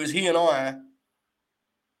 It was he and I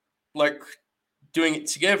like doing it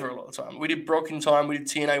together a lot of the time. We did Brock in time, we did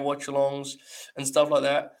TNA watch-alongs and stuff like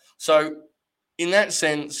that. So in that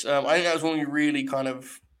sense, I think that was when we really kind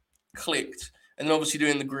of clicked. And then obviously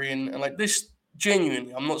doing the grin and like this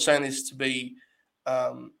genuinely, I'm not saying this to be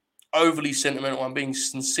overly sentimental, I'm being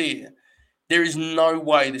sincere. There is no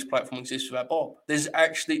way this platform exists without Bob.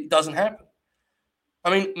 It doesn't happen. I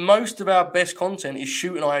mean, most of our best content is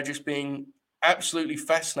Shoot and I just being absolutely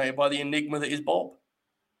fascinated by the enigma that is Bob.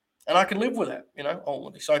 And I can live with that,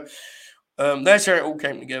 ultimately. So that's how it all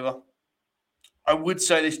came together. I would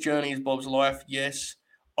say this journey is Bob's life, yes.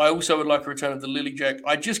 I also would like a return of the Lily Jack.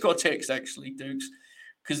 I just got a text, actually, Dukes,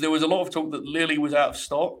 because there was a lot of talk that Lily was out of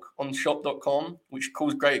stock on shop.com, which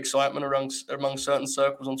caused great excitement among certain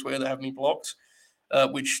circles on Twitter that have me blocked,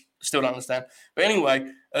 which I still don't understand. But anyway,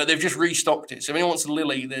 they've just restocked it. So if anyone wants a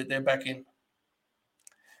Lily, they're back in.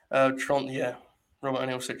 Robert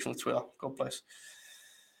O'Neill 6 on Twitter. God bless.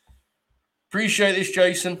 Appreciate this,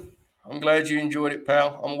 Jason. I'm glad you enjoyed it,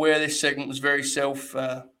 pal. I'm aware this segment was very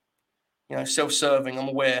self-serving. I'm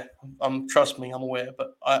aware. Trust me, I'm aware.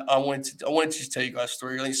 But I wanted to just tell you guys a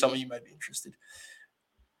story. I think some of you may be interested.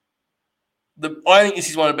 I think this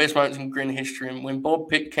is one of the best moments in Grin history. And when Bob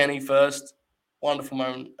picked Kenny first, wonderful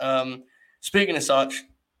moment. Speaking of such,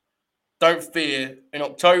 don't fear. In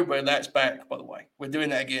October, that's back. By the way, we're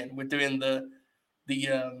doing that again. We're doing the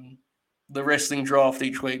wrestling draft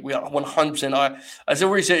each week. We are 100%. As I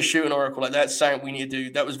already said, Shooting Oracle, like that's something we need to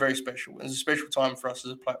do. That was very special. It was a special time for us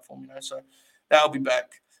as a platform, So that'll be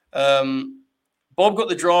back. Bob got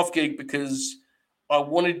the draft gig because I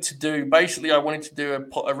wanted to do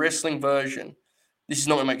a wrestling version. This is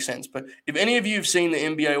not going to make sense, but if any of you have seen the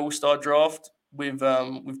NBA All-Star draft with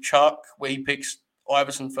Chuck, where he picks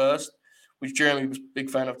Iverson first, which Jeremy was a big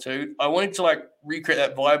fan of too, I wanted to recreate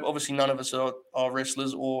that vibe. Obviously, none of us are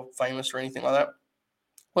wrestlers or famous or anything like that.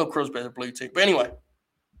 Well, Crosby has a blue tick, but anyway,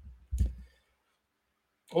 I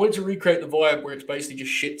wanted to recreate the vibe where it's basically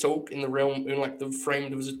just shit talk in the realm, in the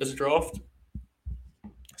framed as a draft.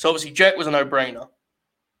 So obviously, Jack was a no-brainer.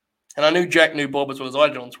 And I knew Jack knew Bob as well as I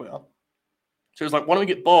did on Twitter. So it was like, why don't we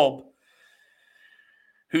get Bob,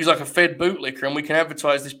 who's like a fed bootlicker, and we can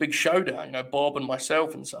advertise this big showdown, Bob and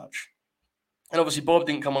myself and such. And obviously, Bob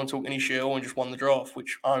didn't come on and talk any shit and just won the draft,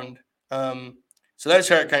 which owned. So that's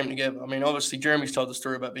how it came together. I mean, obviously, Jeremy's told the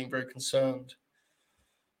story about being very concerned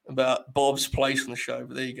about Bob's place on the show,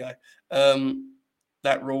 but there you go.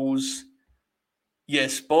 That rules.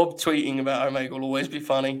 Yes, Bob tweeting about Omega will always be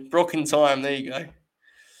funny. Brock in time, there you go.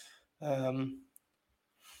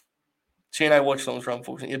 TNA watch alongs were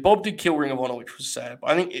unfortunate. Yeah, Bob did kill Ring of Honor, which was sad.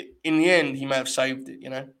 But I think in the end, he may have saved it,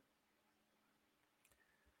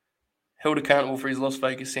 Held accountable for his Las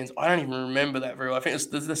Vegas sins. I don't even remember that very well. I think it's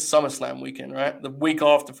the SummerSlam weekend, right? The week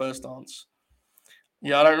after First Dance.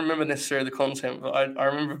 Yeah, I don't remember necessarily the content, but I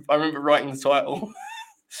remember writing the title.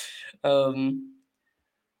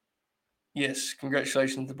 Yes,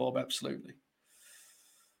 congratulations to Bob, absolutely.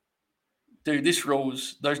 Dude, this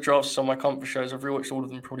rules. Those drafts on my comfort shows, I've rewatched all of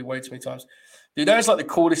them probably way too many times. Dude, that is the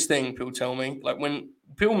coolest thing people tell me. Like when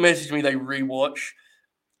people message me they rewatch,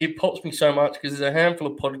 it pops me so much because there's a handful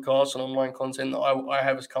of podcasts and online content that I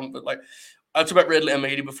have as comfort. Like I talked about Red Letter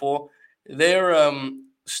Media before. Their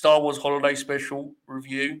Star Wars Holiday Special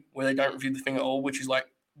review, where they don't review the thing at all, which is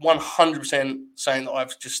 100% saying that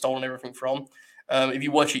I've just stolen everything from. If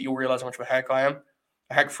you watch it, you'll realize how much of a hack I am.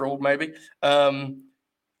 A hack fraud, maybe.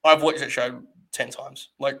 I've watched that show 10 times.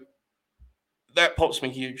 That pops me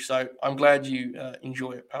huge. So I'm glad you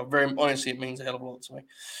enjoy it. Very honestly, it means a hell of a lot to me.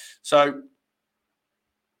 So,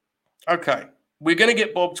 okay, we're going to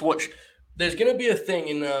get Bob to watch. There's going to be a thing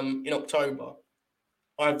in October.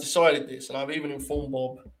 I've decided this, and I've even informed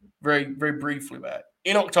Bob very, very briefly about it.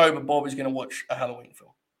 In October, Bob is going to watch a Halloween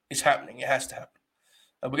film. It's happening. It has to happen.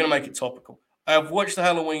 We're going to make it topical. I've watched the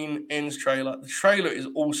Halloween Ends trailer. The trailer is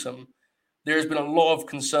awesome. There has been a lot of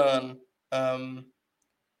concern.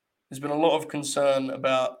 There's been a lot of concern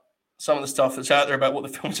about some of the stuff that's out there about what the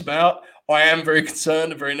film's about. I am very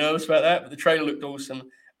concerned and very nervous about that, but the trailer looked awesome.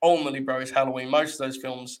 Ultimately, bro, it's Halloween. Most of those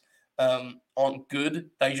films aren't good.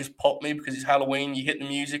 They just pop me because it's Halloween. You hit the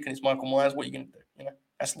music and it's Michael Myers. What are you going to do?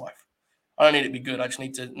 That's life. I don't need it to be good. I just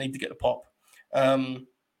need to get the pop.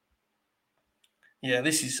 Yeah,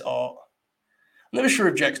 this is art. I'm never sure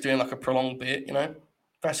if Jack's doing a prolonged bit,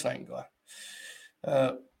 Fascinating guy.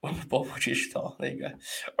 Bob Ishtar. There you go.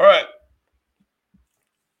 All right.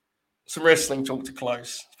 Some wrestling talk to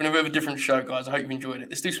close. It's been a bit of a different show, guys. I hope you've enjoyed it.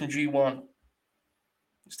 Let's do some G1.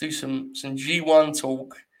 Let's do some G1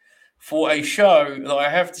 talk for a show that I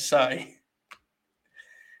have to say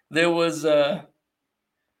there was. Well,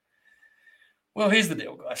 here's the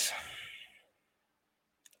deal, guys.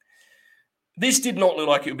 This did not look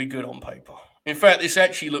like it would be good on paper. In fact, this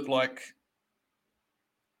actually looked like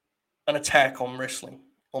an attack on wrestling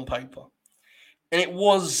on paper. And it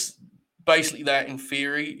was basically that in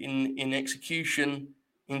theory, in execution,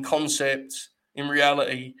 in concept, in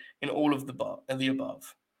reality, in all of the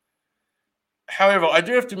above. However, I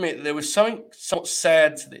do have to admit that there was something somewhat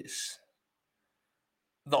sad to this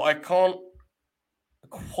that I can't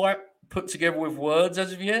quite put together with words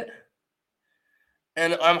as of yet.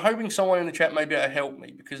 And I'm hoping someone in the chat may be able to help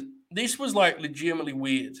me because this was legitimately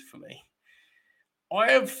weird for me.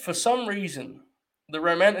 I have, for some reason, the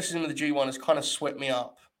romanticism of the G1 has kind of swept me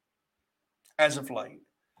up as of late.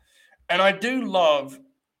 And I love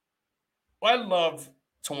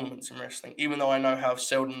tournaments in wrestling, even though I know how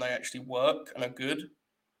seldom they actually work and are good.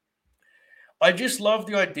 I just love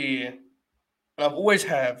the idea, and I've always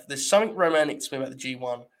have, there's something romantic to me about the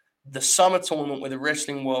G1, the summer tournament where the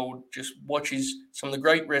wrestling world just watches some of the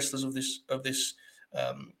great wrestlers of this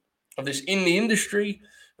in the industry,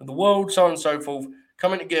 of the world, so on and so forth,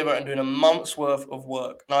 coming together and doing a month's worth of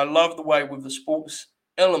work. And I love the way with the sports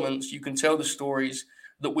elements, you can tell the stories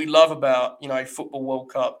that we love about, a football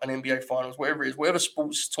World Cup, an NBA Finals, whatever it is, whatever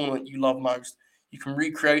sports tournament you love most, you can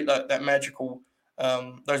recreate that magical,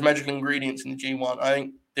 those magical ingredients in the G1. I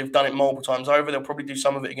think they've done it multiple times over. They'll probably do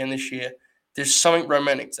some of it again this year. There's something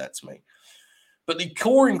romantic to that to me. But the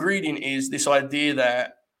core ingredient is this idea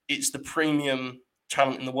that it's the premium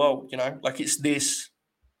talent in the world, like it's this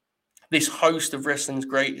host of wrestling's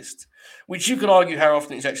greatest, which you could argue how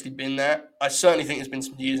often it's actually been that. I certainly think there's been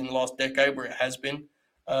some years in the last decade where it has been.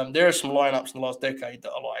 There are some lineups in the last decade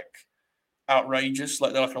that are like outrageous,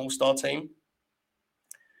 like they're like an all-star team.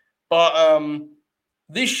 But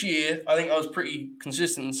this year, I think I was pretty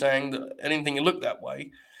consistent in saying that I didn't think it looked that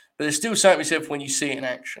way. But there's still something to be said for when you see it in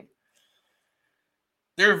action.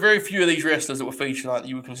 There are very few of these wrestlers that were featured tonight that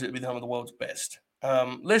you would consider to be some of the world's best.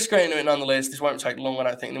 Let's go into it nonetheless. This won't take long, I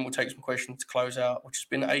don't think, and then we'll take some questions to close out, which has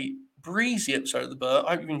been a breezy episode of the Bert.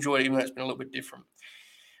 I hope you've enjoyed it, even though it's been a little bit different.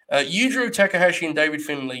 Yujiro Takahashi and David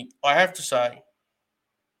Finlay, I have to say,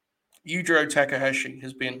 Yujiro Takahashi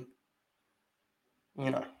has been,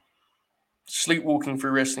 sleepwalking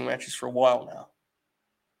through wrestling matches for a while now.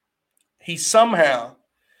 He somehow,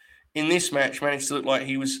 in this match, managed to look like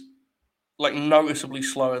he was noticeably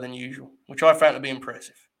slower than usual, which I found to be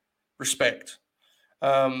impressive. Respect.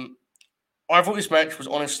 I thought this match was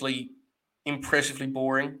honestly impressively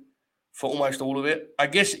boring for almost all of it. I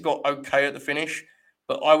guess it got okay at the finish,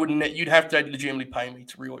 but you'd have to legitimately pay me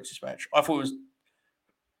to rewatch this match. I thought it was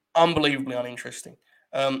unbelievably uninteresting.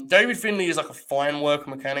 David Finlay is like a fine worker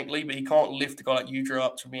mechanically, but he can't lift a guy like Yujiro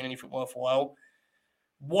up to being anything worthwhile.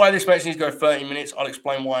 Why this match needs to go 30 minutes, I'll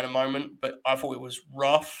explain why in a moment, but I thought it was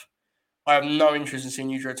rough. I have no interest in seeing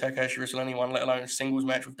Yujiro Takahashi wrestle anyone, let alone a singles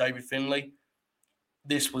match with David Finlay.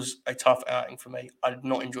 This was a tough outing for me. I did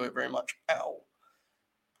not enjoy it very much at all.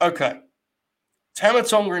 Okay. Tama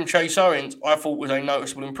Tonga and Chase Owens, I thought was a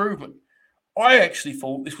noticeable improvement. I actually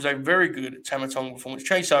thought this was a very good Tama Tonga performance.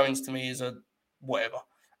 Chase Owens to me is a whatever.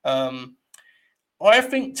 I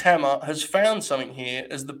think Tama has found something here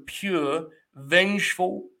as the pure,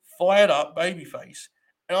 vengeful, fired up babyface.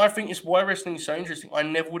 And I think it's why wrestling is so interesting. I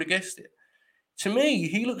never would have guessed it. To me,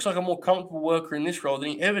 he looks like a more comfortable worker in this role than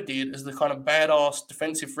he ever did as the kind of badass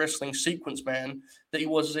defensive wrestling sequence man that he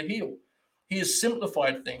was as a heel. He has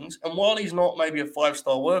simplified things, and while he's not maybe a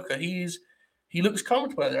 5-star worker, he looks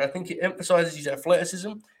comfortable there. I think it emphasizes his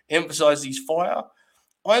athleticism, it emphasizes his fire.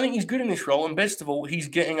 I think he's good in this role, and best of all, he's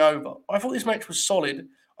getting over. I thought this match was solid.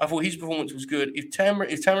 I thought his performance was good. If Tama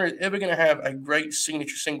is ever going to have a great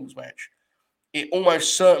signature singles match, it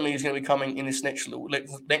almost certainly is going to be coming in this next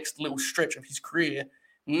little stretch of his career.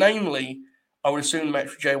 Namely, I would assume the match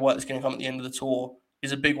with Jay White that's going to come at the end of the tour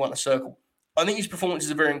is a big one to circle. I think his performances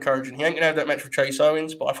are very encouraging. He ain't going to have that match with Chase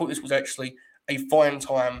Owens, but I thought this was actually a fine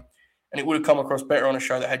time, and it would have come across better on a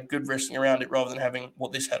show that had good wrestling around it rather than having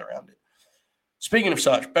what this had around it. Speaking of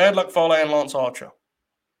such, Bad Luck Fale and Lance Archer.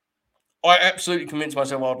 I absolutely convinced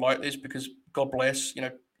myself I'd like this because, God bless,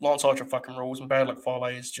 Lance Archer fucking rules, and Bad Luck Fale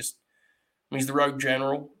is just... he's the rogue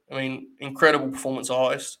general. Incredible performance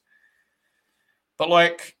artist.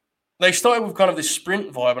 But, they started with kind of this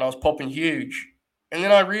sprint vibe, and I was popping huge. And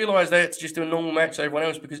then I realized they had to just do a normal match to everyone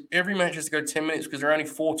else because every match has to go 10 minutes because there are only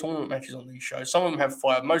 4 tournament matches on these shows. Some of them have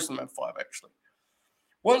 5. Most of them have 5, actually.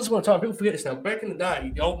 Once upon a time, people forget this now. Back in the day,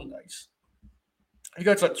 the olden days, if you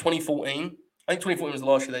go to 2014, I think 2014 was the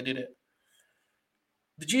last year they did it.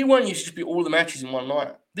 The G1 used to just be all the matches in one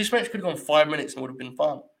night. This match could have gone 5 minutes and would have been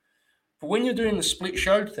fun. But when you're doing the split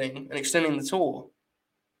show thing and extending the tour,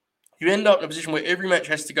 you end up in a position where every match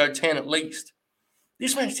has to go 10 at least.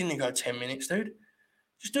 This match didn't go 10 minutes, dude.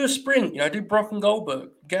 Just do a sprint, do Brock and Goldberg.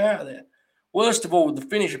 Get out of there. Worst of all, the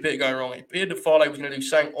finish appeared to go wrong. It appeared that Fale was going to do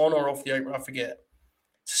something on or off the apron, I forget,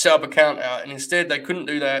 to set up a count out. And instead, they couldn't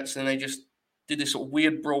do that, so then they just did this sort of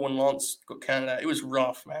weird brawl when Lance got counted out. It was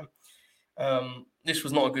rough, man. This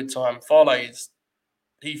was not a good time.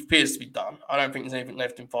 He appears to be done. I don't think there's anything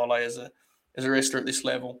left in Fale as a wrestler at this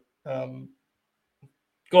level.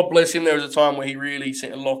 God bless him. There was a time where he really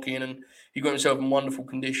set a lock in and he got himself in wonderful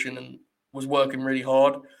condition and was working really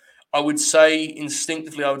hard. I would say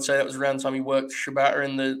instinctively, that was around the time he worked Shibata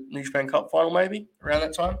in the New Japan Cup final, maybe around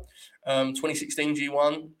that time. 2016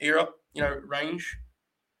 G1 era, range.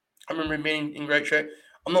 I remember him being in great shape.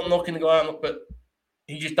 I'm not knocking the guy, but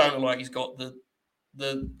he just don't look like he's got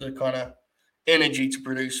the kind of energy to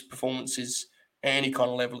produce performances at any kind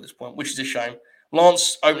of level at this point, which is a shame.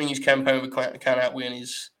 Lance opening his campaign with a count-out win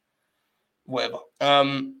is whatever.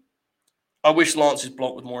 I wish Lance's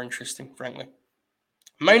block was more interesting, frankly.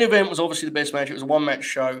 Main event was obviously the best match. It was a one-match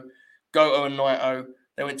show. Goto and Naito,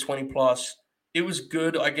 they went 20 plus. It was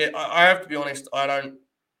good. I have to be honest, I don't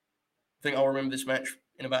think I'll remember this match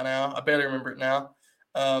in about an hour. I barely remember it now.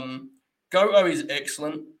 Goto is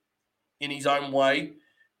excellent in his own way,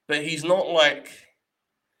 but he's not like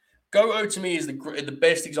Goto. To me, is the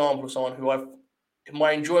best example of someone who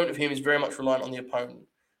my enjoyment of him is very much reliant on the opponent.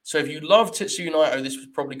 So if you love Tetsuya Naito, this was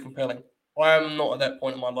probably compelling. I am not at that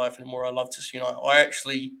point in my life anymore. I love Tetsuya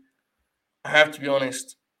Naito. I have to be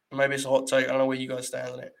honest. Maybe it's a hot take. I don't know where you guys stand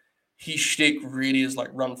on it. His shtick really is like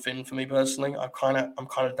run thin for me personally. I'm kind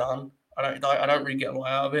of done. I don't really get a lot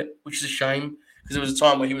out of it, which is a shame because there was a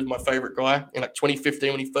time where he was my favorite guy in like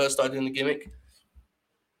 2015 when he first started doing the gimmick.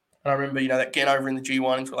 And I remember, that getting over in the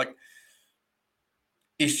G1 into like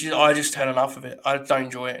I just had enough of it. I don't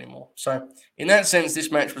enjoy it anymore. So in that sense,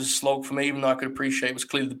 this match was a slog for me, even though I could appreciate it was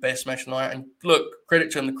clearly the best match of the night. And look,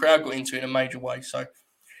 credit to them, the crowd got into it in a major way. So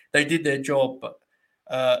they did their job, but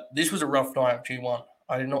this was a rough night of G1.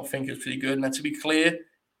 I did not think it was pretty good. Now, to be clear,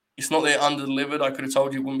 it's not that it under-delivered. I could have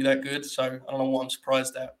told you it wouldn't be that good, so I don't know what I'm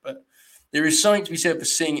surprised at. But there is something to be said for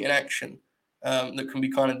seeing it in action that can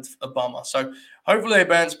be kind of a bummer. So hopefully they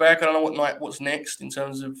bounce back. I don't know what's next in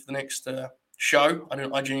terms of the next show.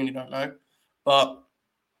 I genuinely don't know. But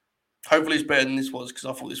hopefully it's better than this was because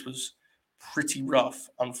I thought this was pretty rough,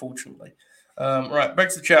 unfortunately. Right, back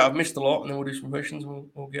to the chat. I've missed a lot, and then we'll do some questions and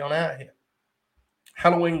we'll get on out of here.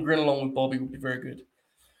 Halloween grin along with Bobby would be very good.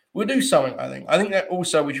 We'll do something, I think. I think that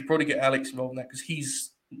also we should probably get Alex involved in that because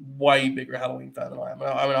he's way bigger Halloween fan than I am.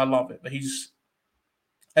 I mean, I love it, but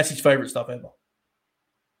that's his favorite stuff ever.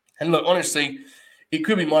 And look, honestly, it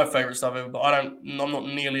could be my favorite stuff ever, but I'm not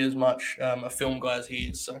nearly as much a film guy as he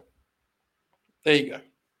is. So there you go.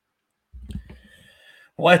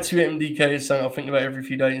 Y2MDK is saying I'll think about it every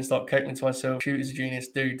few days and start cackling to myself. Shoot is a genius,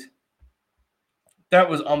 dude. That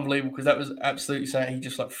was unbelievable because that was absolutely something he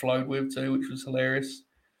just like flowed with too, which was hilarious.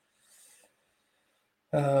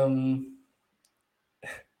 I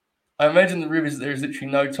imagine the Rivers there is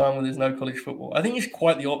literally no time when there's no college football. I think it's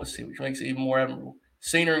quite the opposite, which makes it even more admirable.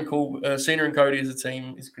 Cena and Cody as a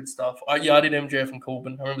team is good stuff. I did MJF and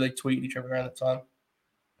Corbin. I remember they tweeted each other around that time.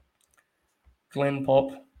 Glenn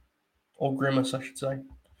Pop, or Grimace, I should say.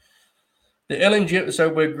 The LNG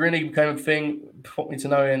episode where Grinny became a thing put me to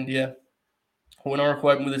no end, yeah. When Oracle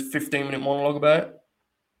opened with a 15-minute monologue about it.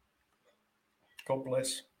 God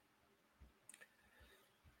bless.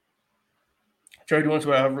 Joe, do you want to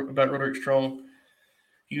talk about Roderick Strong?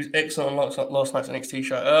 He was excellent on last night's NXT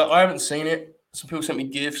show. I haven't seen it. Some people sent me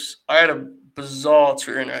gifs. I had a bizarre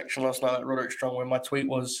Twitter interaction last night at Roderick Strong where my tweet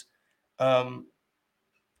was, let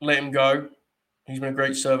him go. He's been a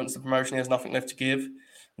great servant to the promotion. He has nothing left to give.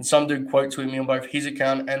 And some dude quote tweeted me on both his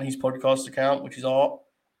account and his podcast account, which is art.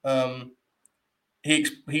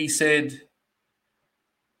 He said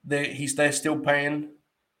that they're still paying.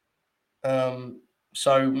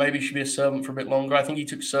 So maybe he should be a servant for a bit longer. I think he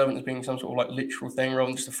took servant as being some sort of like literal thing rather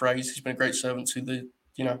than just a phrase. He's been a great servant to the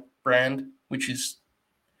brand, which is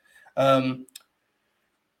and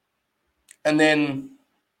then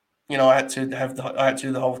I had to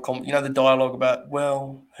do the whole the dialogue about,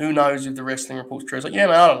 well, who knows if the wrestling report's true. It's like, yeah,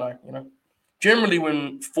 man, I don't know. Generally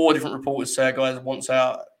when 4 different reporters say a guy wants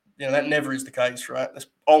out, that never is the case, right? That's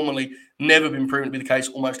ultimately never been proven to be the case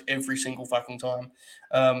almost every single fucking time.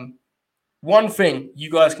 One thing, you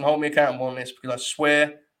guys can hold me accountable on this because I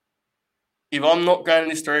swear, if I'm not going in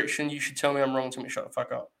this direction, you should tell me I'm wrong to me shut the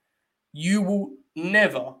fuck up. You will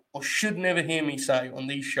never or should never hear me say on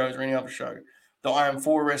these shows or any other show that I am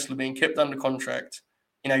for a wrestler being kept under contract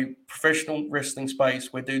in a professional wrestling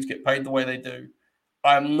space where dudes get paid the way they do.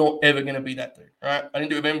 I am not ever going to be that dude, right? I didn't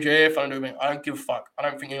do it with MJF. I don't give a fuck. I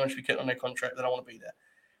don't think anyone should be kept on their contract. That I want to be there.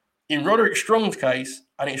 In Roderick Strong's case,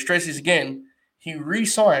 I need to stress this again, he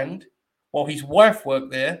re-signed while his wife worked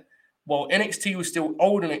there, while NXT was still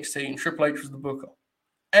old NXT and Triple H was the booker.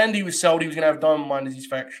 And he was sold he was going to have Diamond Mine as his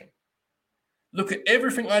faction. Look at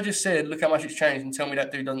everything I just said, look how much it's changed, and tell me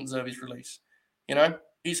that dude doesn't deserve his release.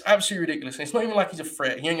 It's absolutely ridiculous. And it's not even like he's a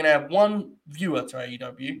threat. He ain't going to have one viewer to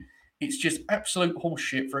AEW. It's just absolute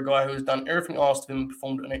horseshit for a guy who has done everything asked of him and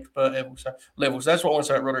performed at an expert level. So that's what I want to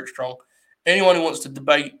say about Roderick Strong. Anyone who wants to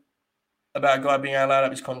debate about a guy being allowed out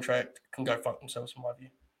of his contract can go fuck themselves, in my view.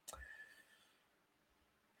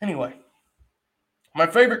 Anyway, my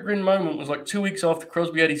favorite grin moment was like 2 weeks after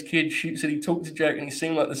Crosby had his kid. Shoot said he talked to Jack and he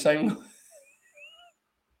seemed like the same guy.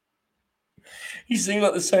 He seemed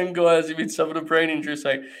like the same guy as if he'd suffered a brain injury.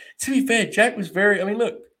 So, to be fair, Jack was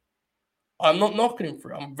look, I'm not knocking him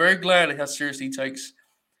for it. I'm very glad at how seriously he takes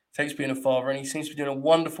takes being a father, and he seems to be doing a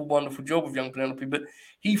wonderful, wonderful job with young Penelope. But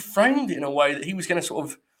he framed it in a way that he was going to sort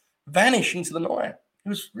of vanish into the night. It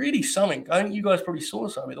was really something. I think you guys probably saw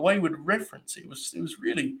some of it. The way he would reference it was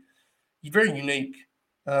really very unique.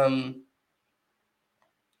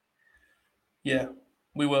 Yeah,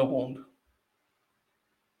 we were warned.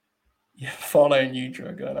 Yeah, Farley and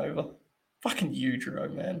Udro going over. Fucking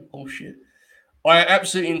Udro, man. Bullshit. I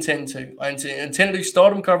absolutely intend to. I intend to do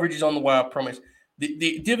Stardom coverage on the way, I promise.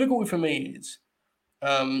 The difficulty for me is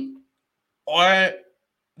there's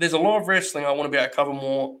a lot of wrestling I want to be able to cover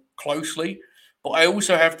more closely, but I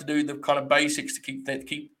also have to do the kind of basics to keep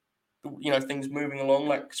things moving along,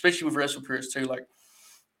 like especially with Wrestle Purists too. Like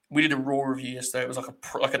we did a Raw review yesterday. It was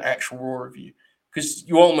like an actual Raw review because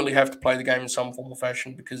you ultimately have to play the game in some form or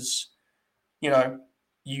fashion because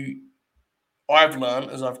I've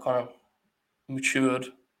learned as I've kind of matured,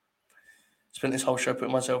 spent this whole show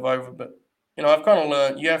putting myself over, but I've kind of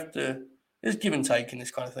learned you have to. There's give and take in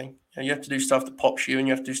this kind of thing. You have to do stuff that pops you, and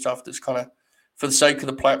you have to do stuff that's kind of for the sake of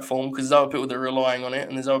the platform because there's other people that are relying on it,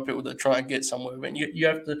 and there's other people that are trying to get somewhere with it. And you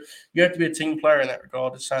have to be a team player in that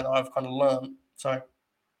regard. It's something that I've kind of learned.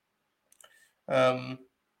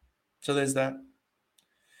 So there's that.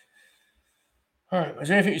 All right. Is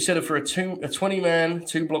there anything you said for a 20-man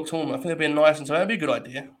 2-block tournament? I think that'd be nice and so that'd be a good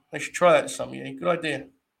idea. They should try that some year. Good idea.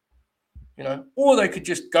 Or they could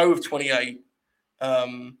just go with 28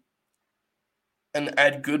 and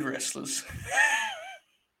add good wrestlers.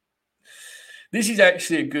 This is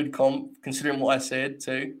actually a good comp, considering what I said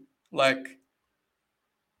too.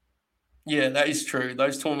 Yeah, that is true.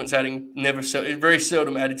 Those tournaments very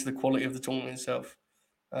seldom added to the quality of the tournament itself.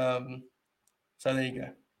 So there you go.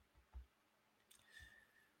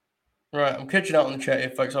 Right, I'm catching up on the chat here,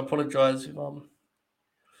 folks. I apologise if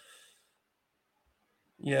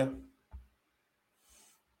yeah.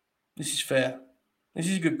 This is fair. This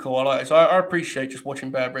is a good call. I like it. So I appreciate just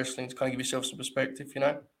watching bad wrestling to kind of give yourself some perspective,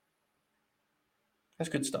 That's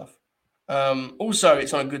good stuff. Also,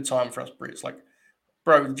 it's on a good time for us Brits. Like,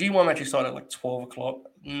 bro, the G1 matches started at like 12 o'clock,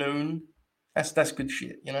 noon. That's good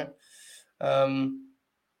shit,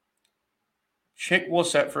 Check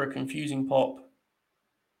WhatsApp for a confusing pop.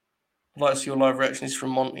 I'd like to see your live reaction. This is from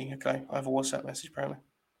Monty. Okay, I have a WhatsApp message apparently.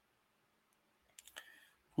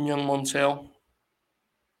 From Young Montel.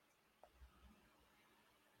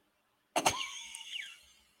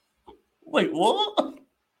 Wait, what?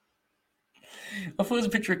 I thought it was a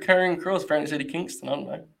picture of Karrion Kross. Apparently it's Eddie Kingston. I don't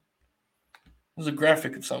know. It was a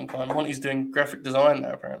graphic of some kind. Monty's doing graphic design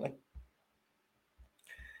now, apparently.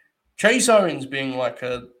 Chase Owens being like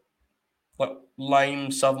a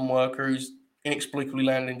lame Southern worker who's inexplicably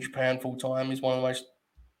landed in Japan full time is one of the most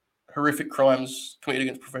horrific crimes committed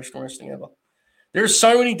against professional wrestling ever. There are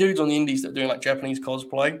so many dudes on the indies that are doing like Japanese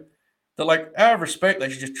cosplay that, out of respect, they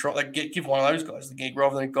should just try give one of those guys the gig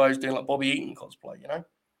rather than a guy who's doing like Bobby Eaton cosplay.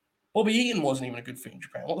 Bobby Eaton wasn't even a good fit in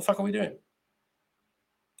Japan. What the fuck are we doing?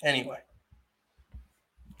 Anyway,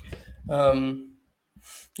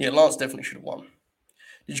 yeah, Lance definitely should have won.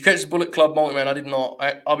 Did you catch the Bullet Club multi-man? I did not.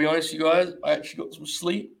 I'll be honest with you guys. I actually got some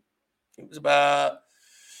sleep. It was about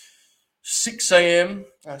 6 a.m.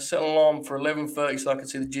 I set an alarm for 11:30 so I could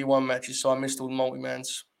see the G1 matches, so I missed all the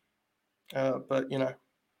multi-mans. But,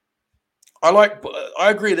 I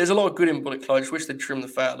agree. There's a lot of good in Bullet Club. I just wish they'd trim the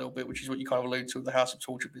fat a little bit, which is what you kind of alluded to with the House of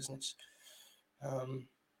Torture business.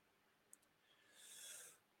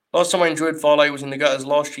 Last time I enjoyed Farley was in the Gutter's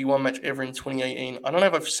last G1 match ever in 2018. I don't know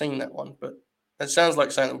if I've seen that one, but that sounds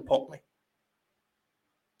like something that would pop me.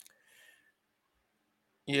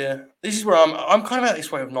 Yeah, this is where I'm kind of out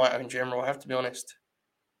this way of Naito in general, I have to be honest.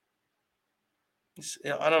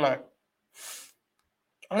 I don't know.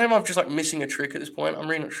 I don't know if I'm just missing a trick at this point. I'm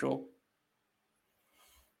really not sure.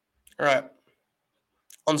 All right.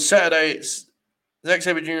 On Saturday, it's Zack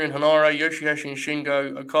Sabre Jr. and Hanare, Yoshihashi and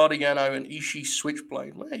Shingo, Okada, Yano, and Ishii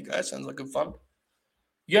Switchblade. Well, there you go. That sounds like good fun.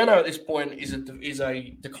 Yano at this point is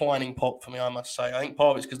a declining pop for me, I must say. I think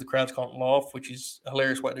part of it's because the crowds can't laugh, which is a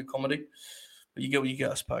hilarious way to do comedy. But you get what you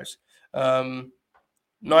get, I suppose.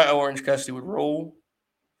 Naito Orange Cassidy would rule.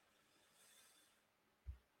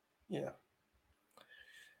 Yeah.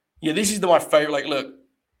 Yeah, this is my favorite. Look,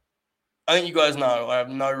 I think you guys know I have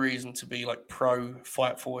no reason to be pro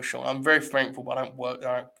Fight for Sean. I'm very thankful, but I don't work.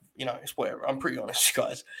 It's whatever. I'm pretty honest,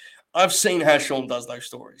 guys. I've seen how Sean does those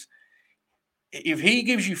stories. If he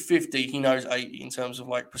gives you 50, he knows 80 in terms of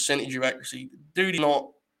percentage of accuracy. Dude,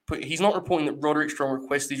 he's not reporting that Roderick Strong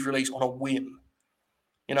requested his release on a whim.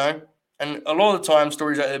 And a lot of the time,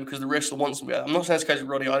 stories out there because the wrestler wants to be out. I'm not saying it's the case with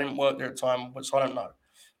Roddy. I didn't work there at the time, so I don't know.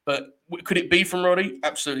 But could it be from Roddy?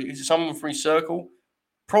 Absolutely. Is it someone from his circle?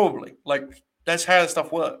 Probably. that's how the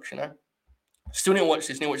stuff works, you know. Still need to watch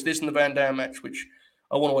this. Need to watch this and the Van Dam match, which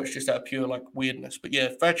I want to watch just out of pure like weirdness. But yeah,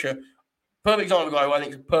 Thatcher, perfect example of a guy who I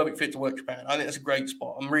think is a perfect fit to work Japan. I think that's a great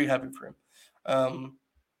spot. I'm really happy for him.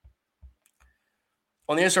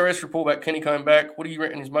 On the SRS report about Kenny coming back, what do you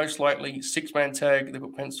reckon is most likely six-man tag they've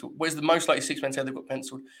got penciled? Where's the most likely six-man tag they've got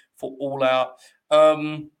penciled for All Out?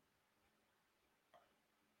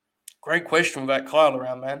 Great question without Kyle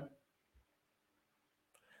around, man.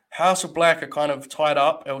 House of Black are kind of tied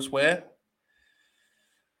up elsewhere.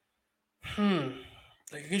 I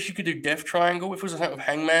guess you could do Death Triangle if it was something with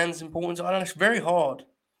Hangman's importance. I don't know. It's very hard.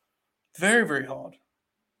 Very, very hard.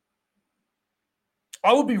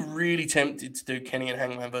 I would be really tempted to do Kenny and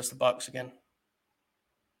Hangman versus the Bucks again.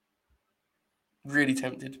 Really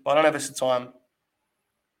tempted. But I don't have this time.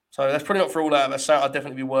 So that's probably not for All Out. That's something I'd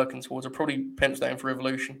definitely be working towards. I'll probably pencil that in for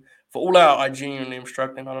Revolution. For All Out, I genuinely am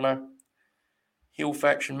struggling. I don't know. Heel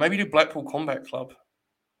faction. Maybe do Blackpool Combat Club.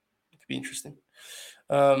 It could be interesting.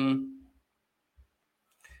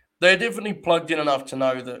 They're definitely plugged in enough to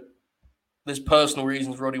know that there's personal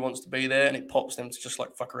reasons Roddy wants to be there, and it pops them to just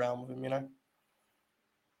like fuck around with him, you know?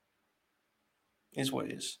 Is what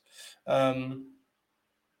it is.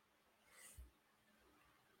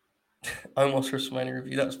 Almost WrestleMania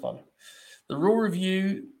review. That was fun. The Raw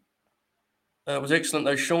review was excellent,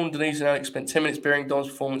 though. Sean, Denise, and Alex spent 10 minutes bearing Dom's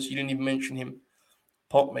performance. You didn't even mention him.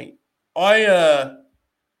 Pop me. I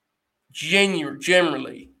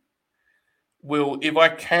generally will, if I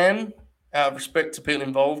can, out of respect to people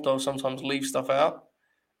involved, I'll sometimes leave stuff out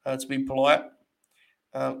to be polite.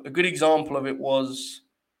 A good example of it was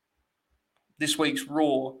this week's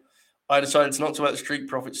Raw. I decided to not talk about the Street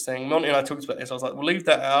Profits thing. Monty and I talked about this. I was like, we'll leave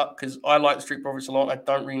that out because I like the Street Profits a lot. I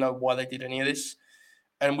don't really know why they did any of this.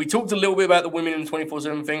 And we talked a little bit about the women in the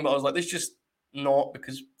 24/7 thing, but I was like, this just not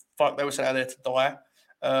because fuck, they were sent out there to die.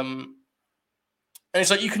 And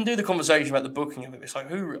it's like you can do the conversation about the booking of it. It's like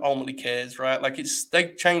who ultimately cares, right? Like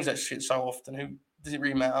they change that shit so often. Who does it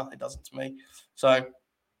really matter? It doesn't to me. So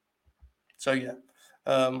yeah.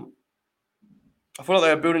 I feel like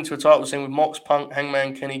they were building to a title scene with Mox, Punk,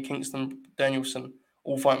 Hangman, Kenny, Kingston, Danielson,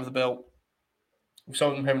 all fighting for the belt. With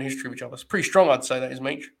some of them having a history with each other. It's pretty strong, I'd say, that is,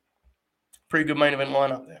 Meech. Pretty good main event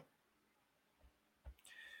lineup there.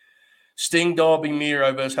 Sting, Darby,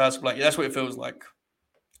 Miro versus House of Black. Yeah, that's what it feels like.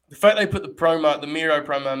 The fact they put the Miro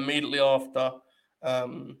promo immediately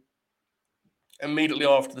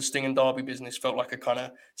after the Sting and Darby business felt like a kind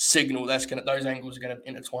of signal those angles are going to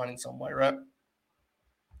intertwine in some way, right?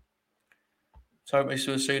 Tope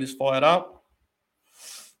Suicide is fired up.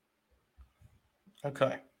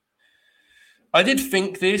 Okay. I did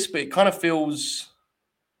think this, but it kind of feels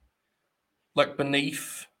like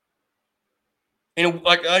beneath.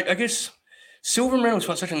 I guess Silver and Reynolds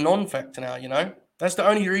felt such a non-factor now, you know? That's the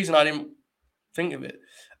only reason I didn't think of it.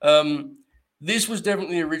 This was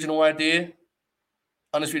definitely the original idea.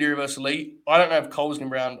 Undisputed Universe Elite. I don't know if Cole's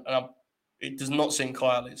in around, and it does not seem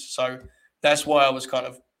Kyle is. So that's why I was kind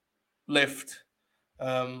of left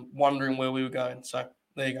wondering where we were going. So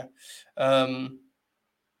there you go. I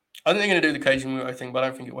think they're going to do the Cage Muay thing, but I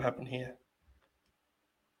don't think it will happen here.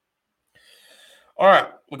 All right,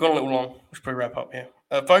 we've gone a little long. We should probably wrap up here.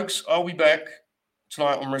 Folks, I'll be back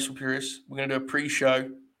tonight on Wrestle Purists. We're going to do a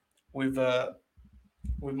pre-show with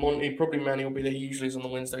Monty. Probably Manny will be there. He usually is on the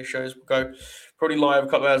Wednesday shows. We'll go probably live a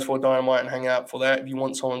couple of hours before Dynamite and hang out for that if you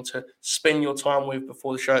want someone to spend your time with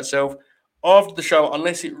before the show itself. After the show,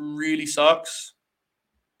 unless it really sucks,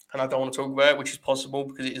 and I don't want to talk about it, which is possible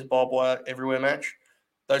because it is a barbed wire everywhere match.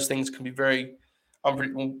 Those things can be very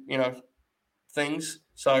unpredictable, things.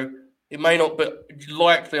 So it may not, but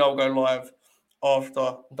likely I'll go live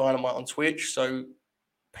after Dynamite on Twitch. So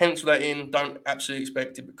pencil that in. Don't absolutely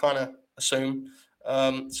expect it, but kind of assume.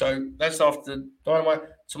 So that's after Dynamite.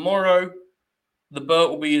 Tomorrow, the Bert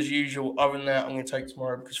will be as usual. Other than that, I'm going to take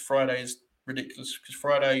tomorrow because Friday is ridiculous. Because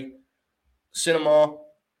Friday, cinema,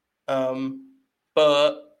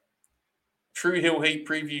 Bert, True Hill Heat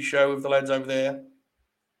preview show with the lads over there.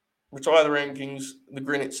 Retire the rankings, the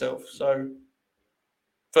grin itself. So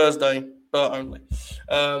Thursday, Bert only.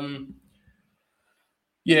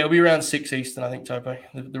 It'll be around 6 Eastern, I think, Tope,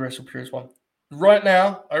 the Wrestle Purist one. Right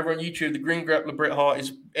now, over on YouTube, the Green Grappler Bret Hart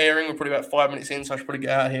is airing. We're probably about 5 minutes in, so I should probably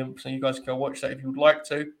get out of here so you guys can go watch that if you would like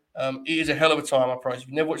to. It is a hell of a time, I promise. If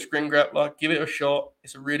you've never watched Green Grappler, give it a shot.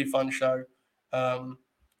 It's a really fun show.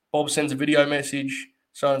 Bob sends a video message,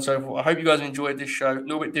 so on and so forth. I hope you guys enjoyed this show. A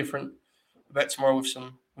little bit different. We're back tomorrow with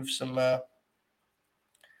some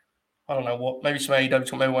I don't know what, maybe some AEW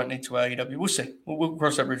talk, maybe we won't need to AEW. We'll see. We'll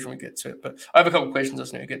cross that bridge when we get to it. But I have a couple of questions I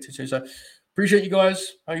just need to get to too. So appreciate you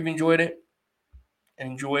guys. Hope you've enjoyed it.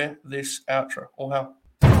 and enjoy this outro. Or how?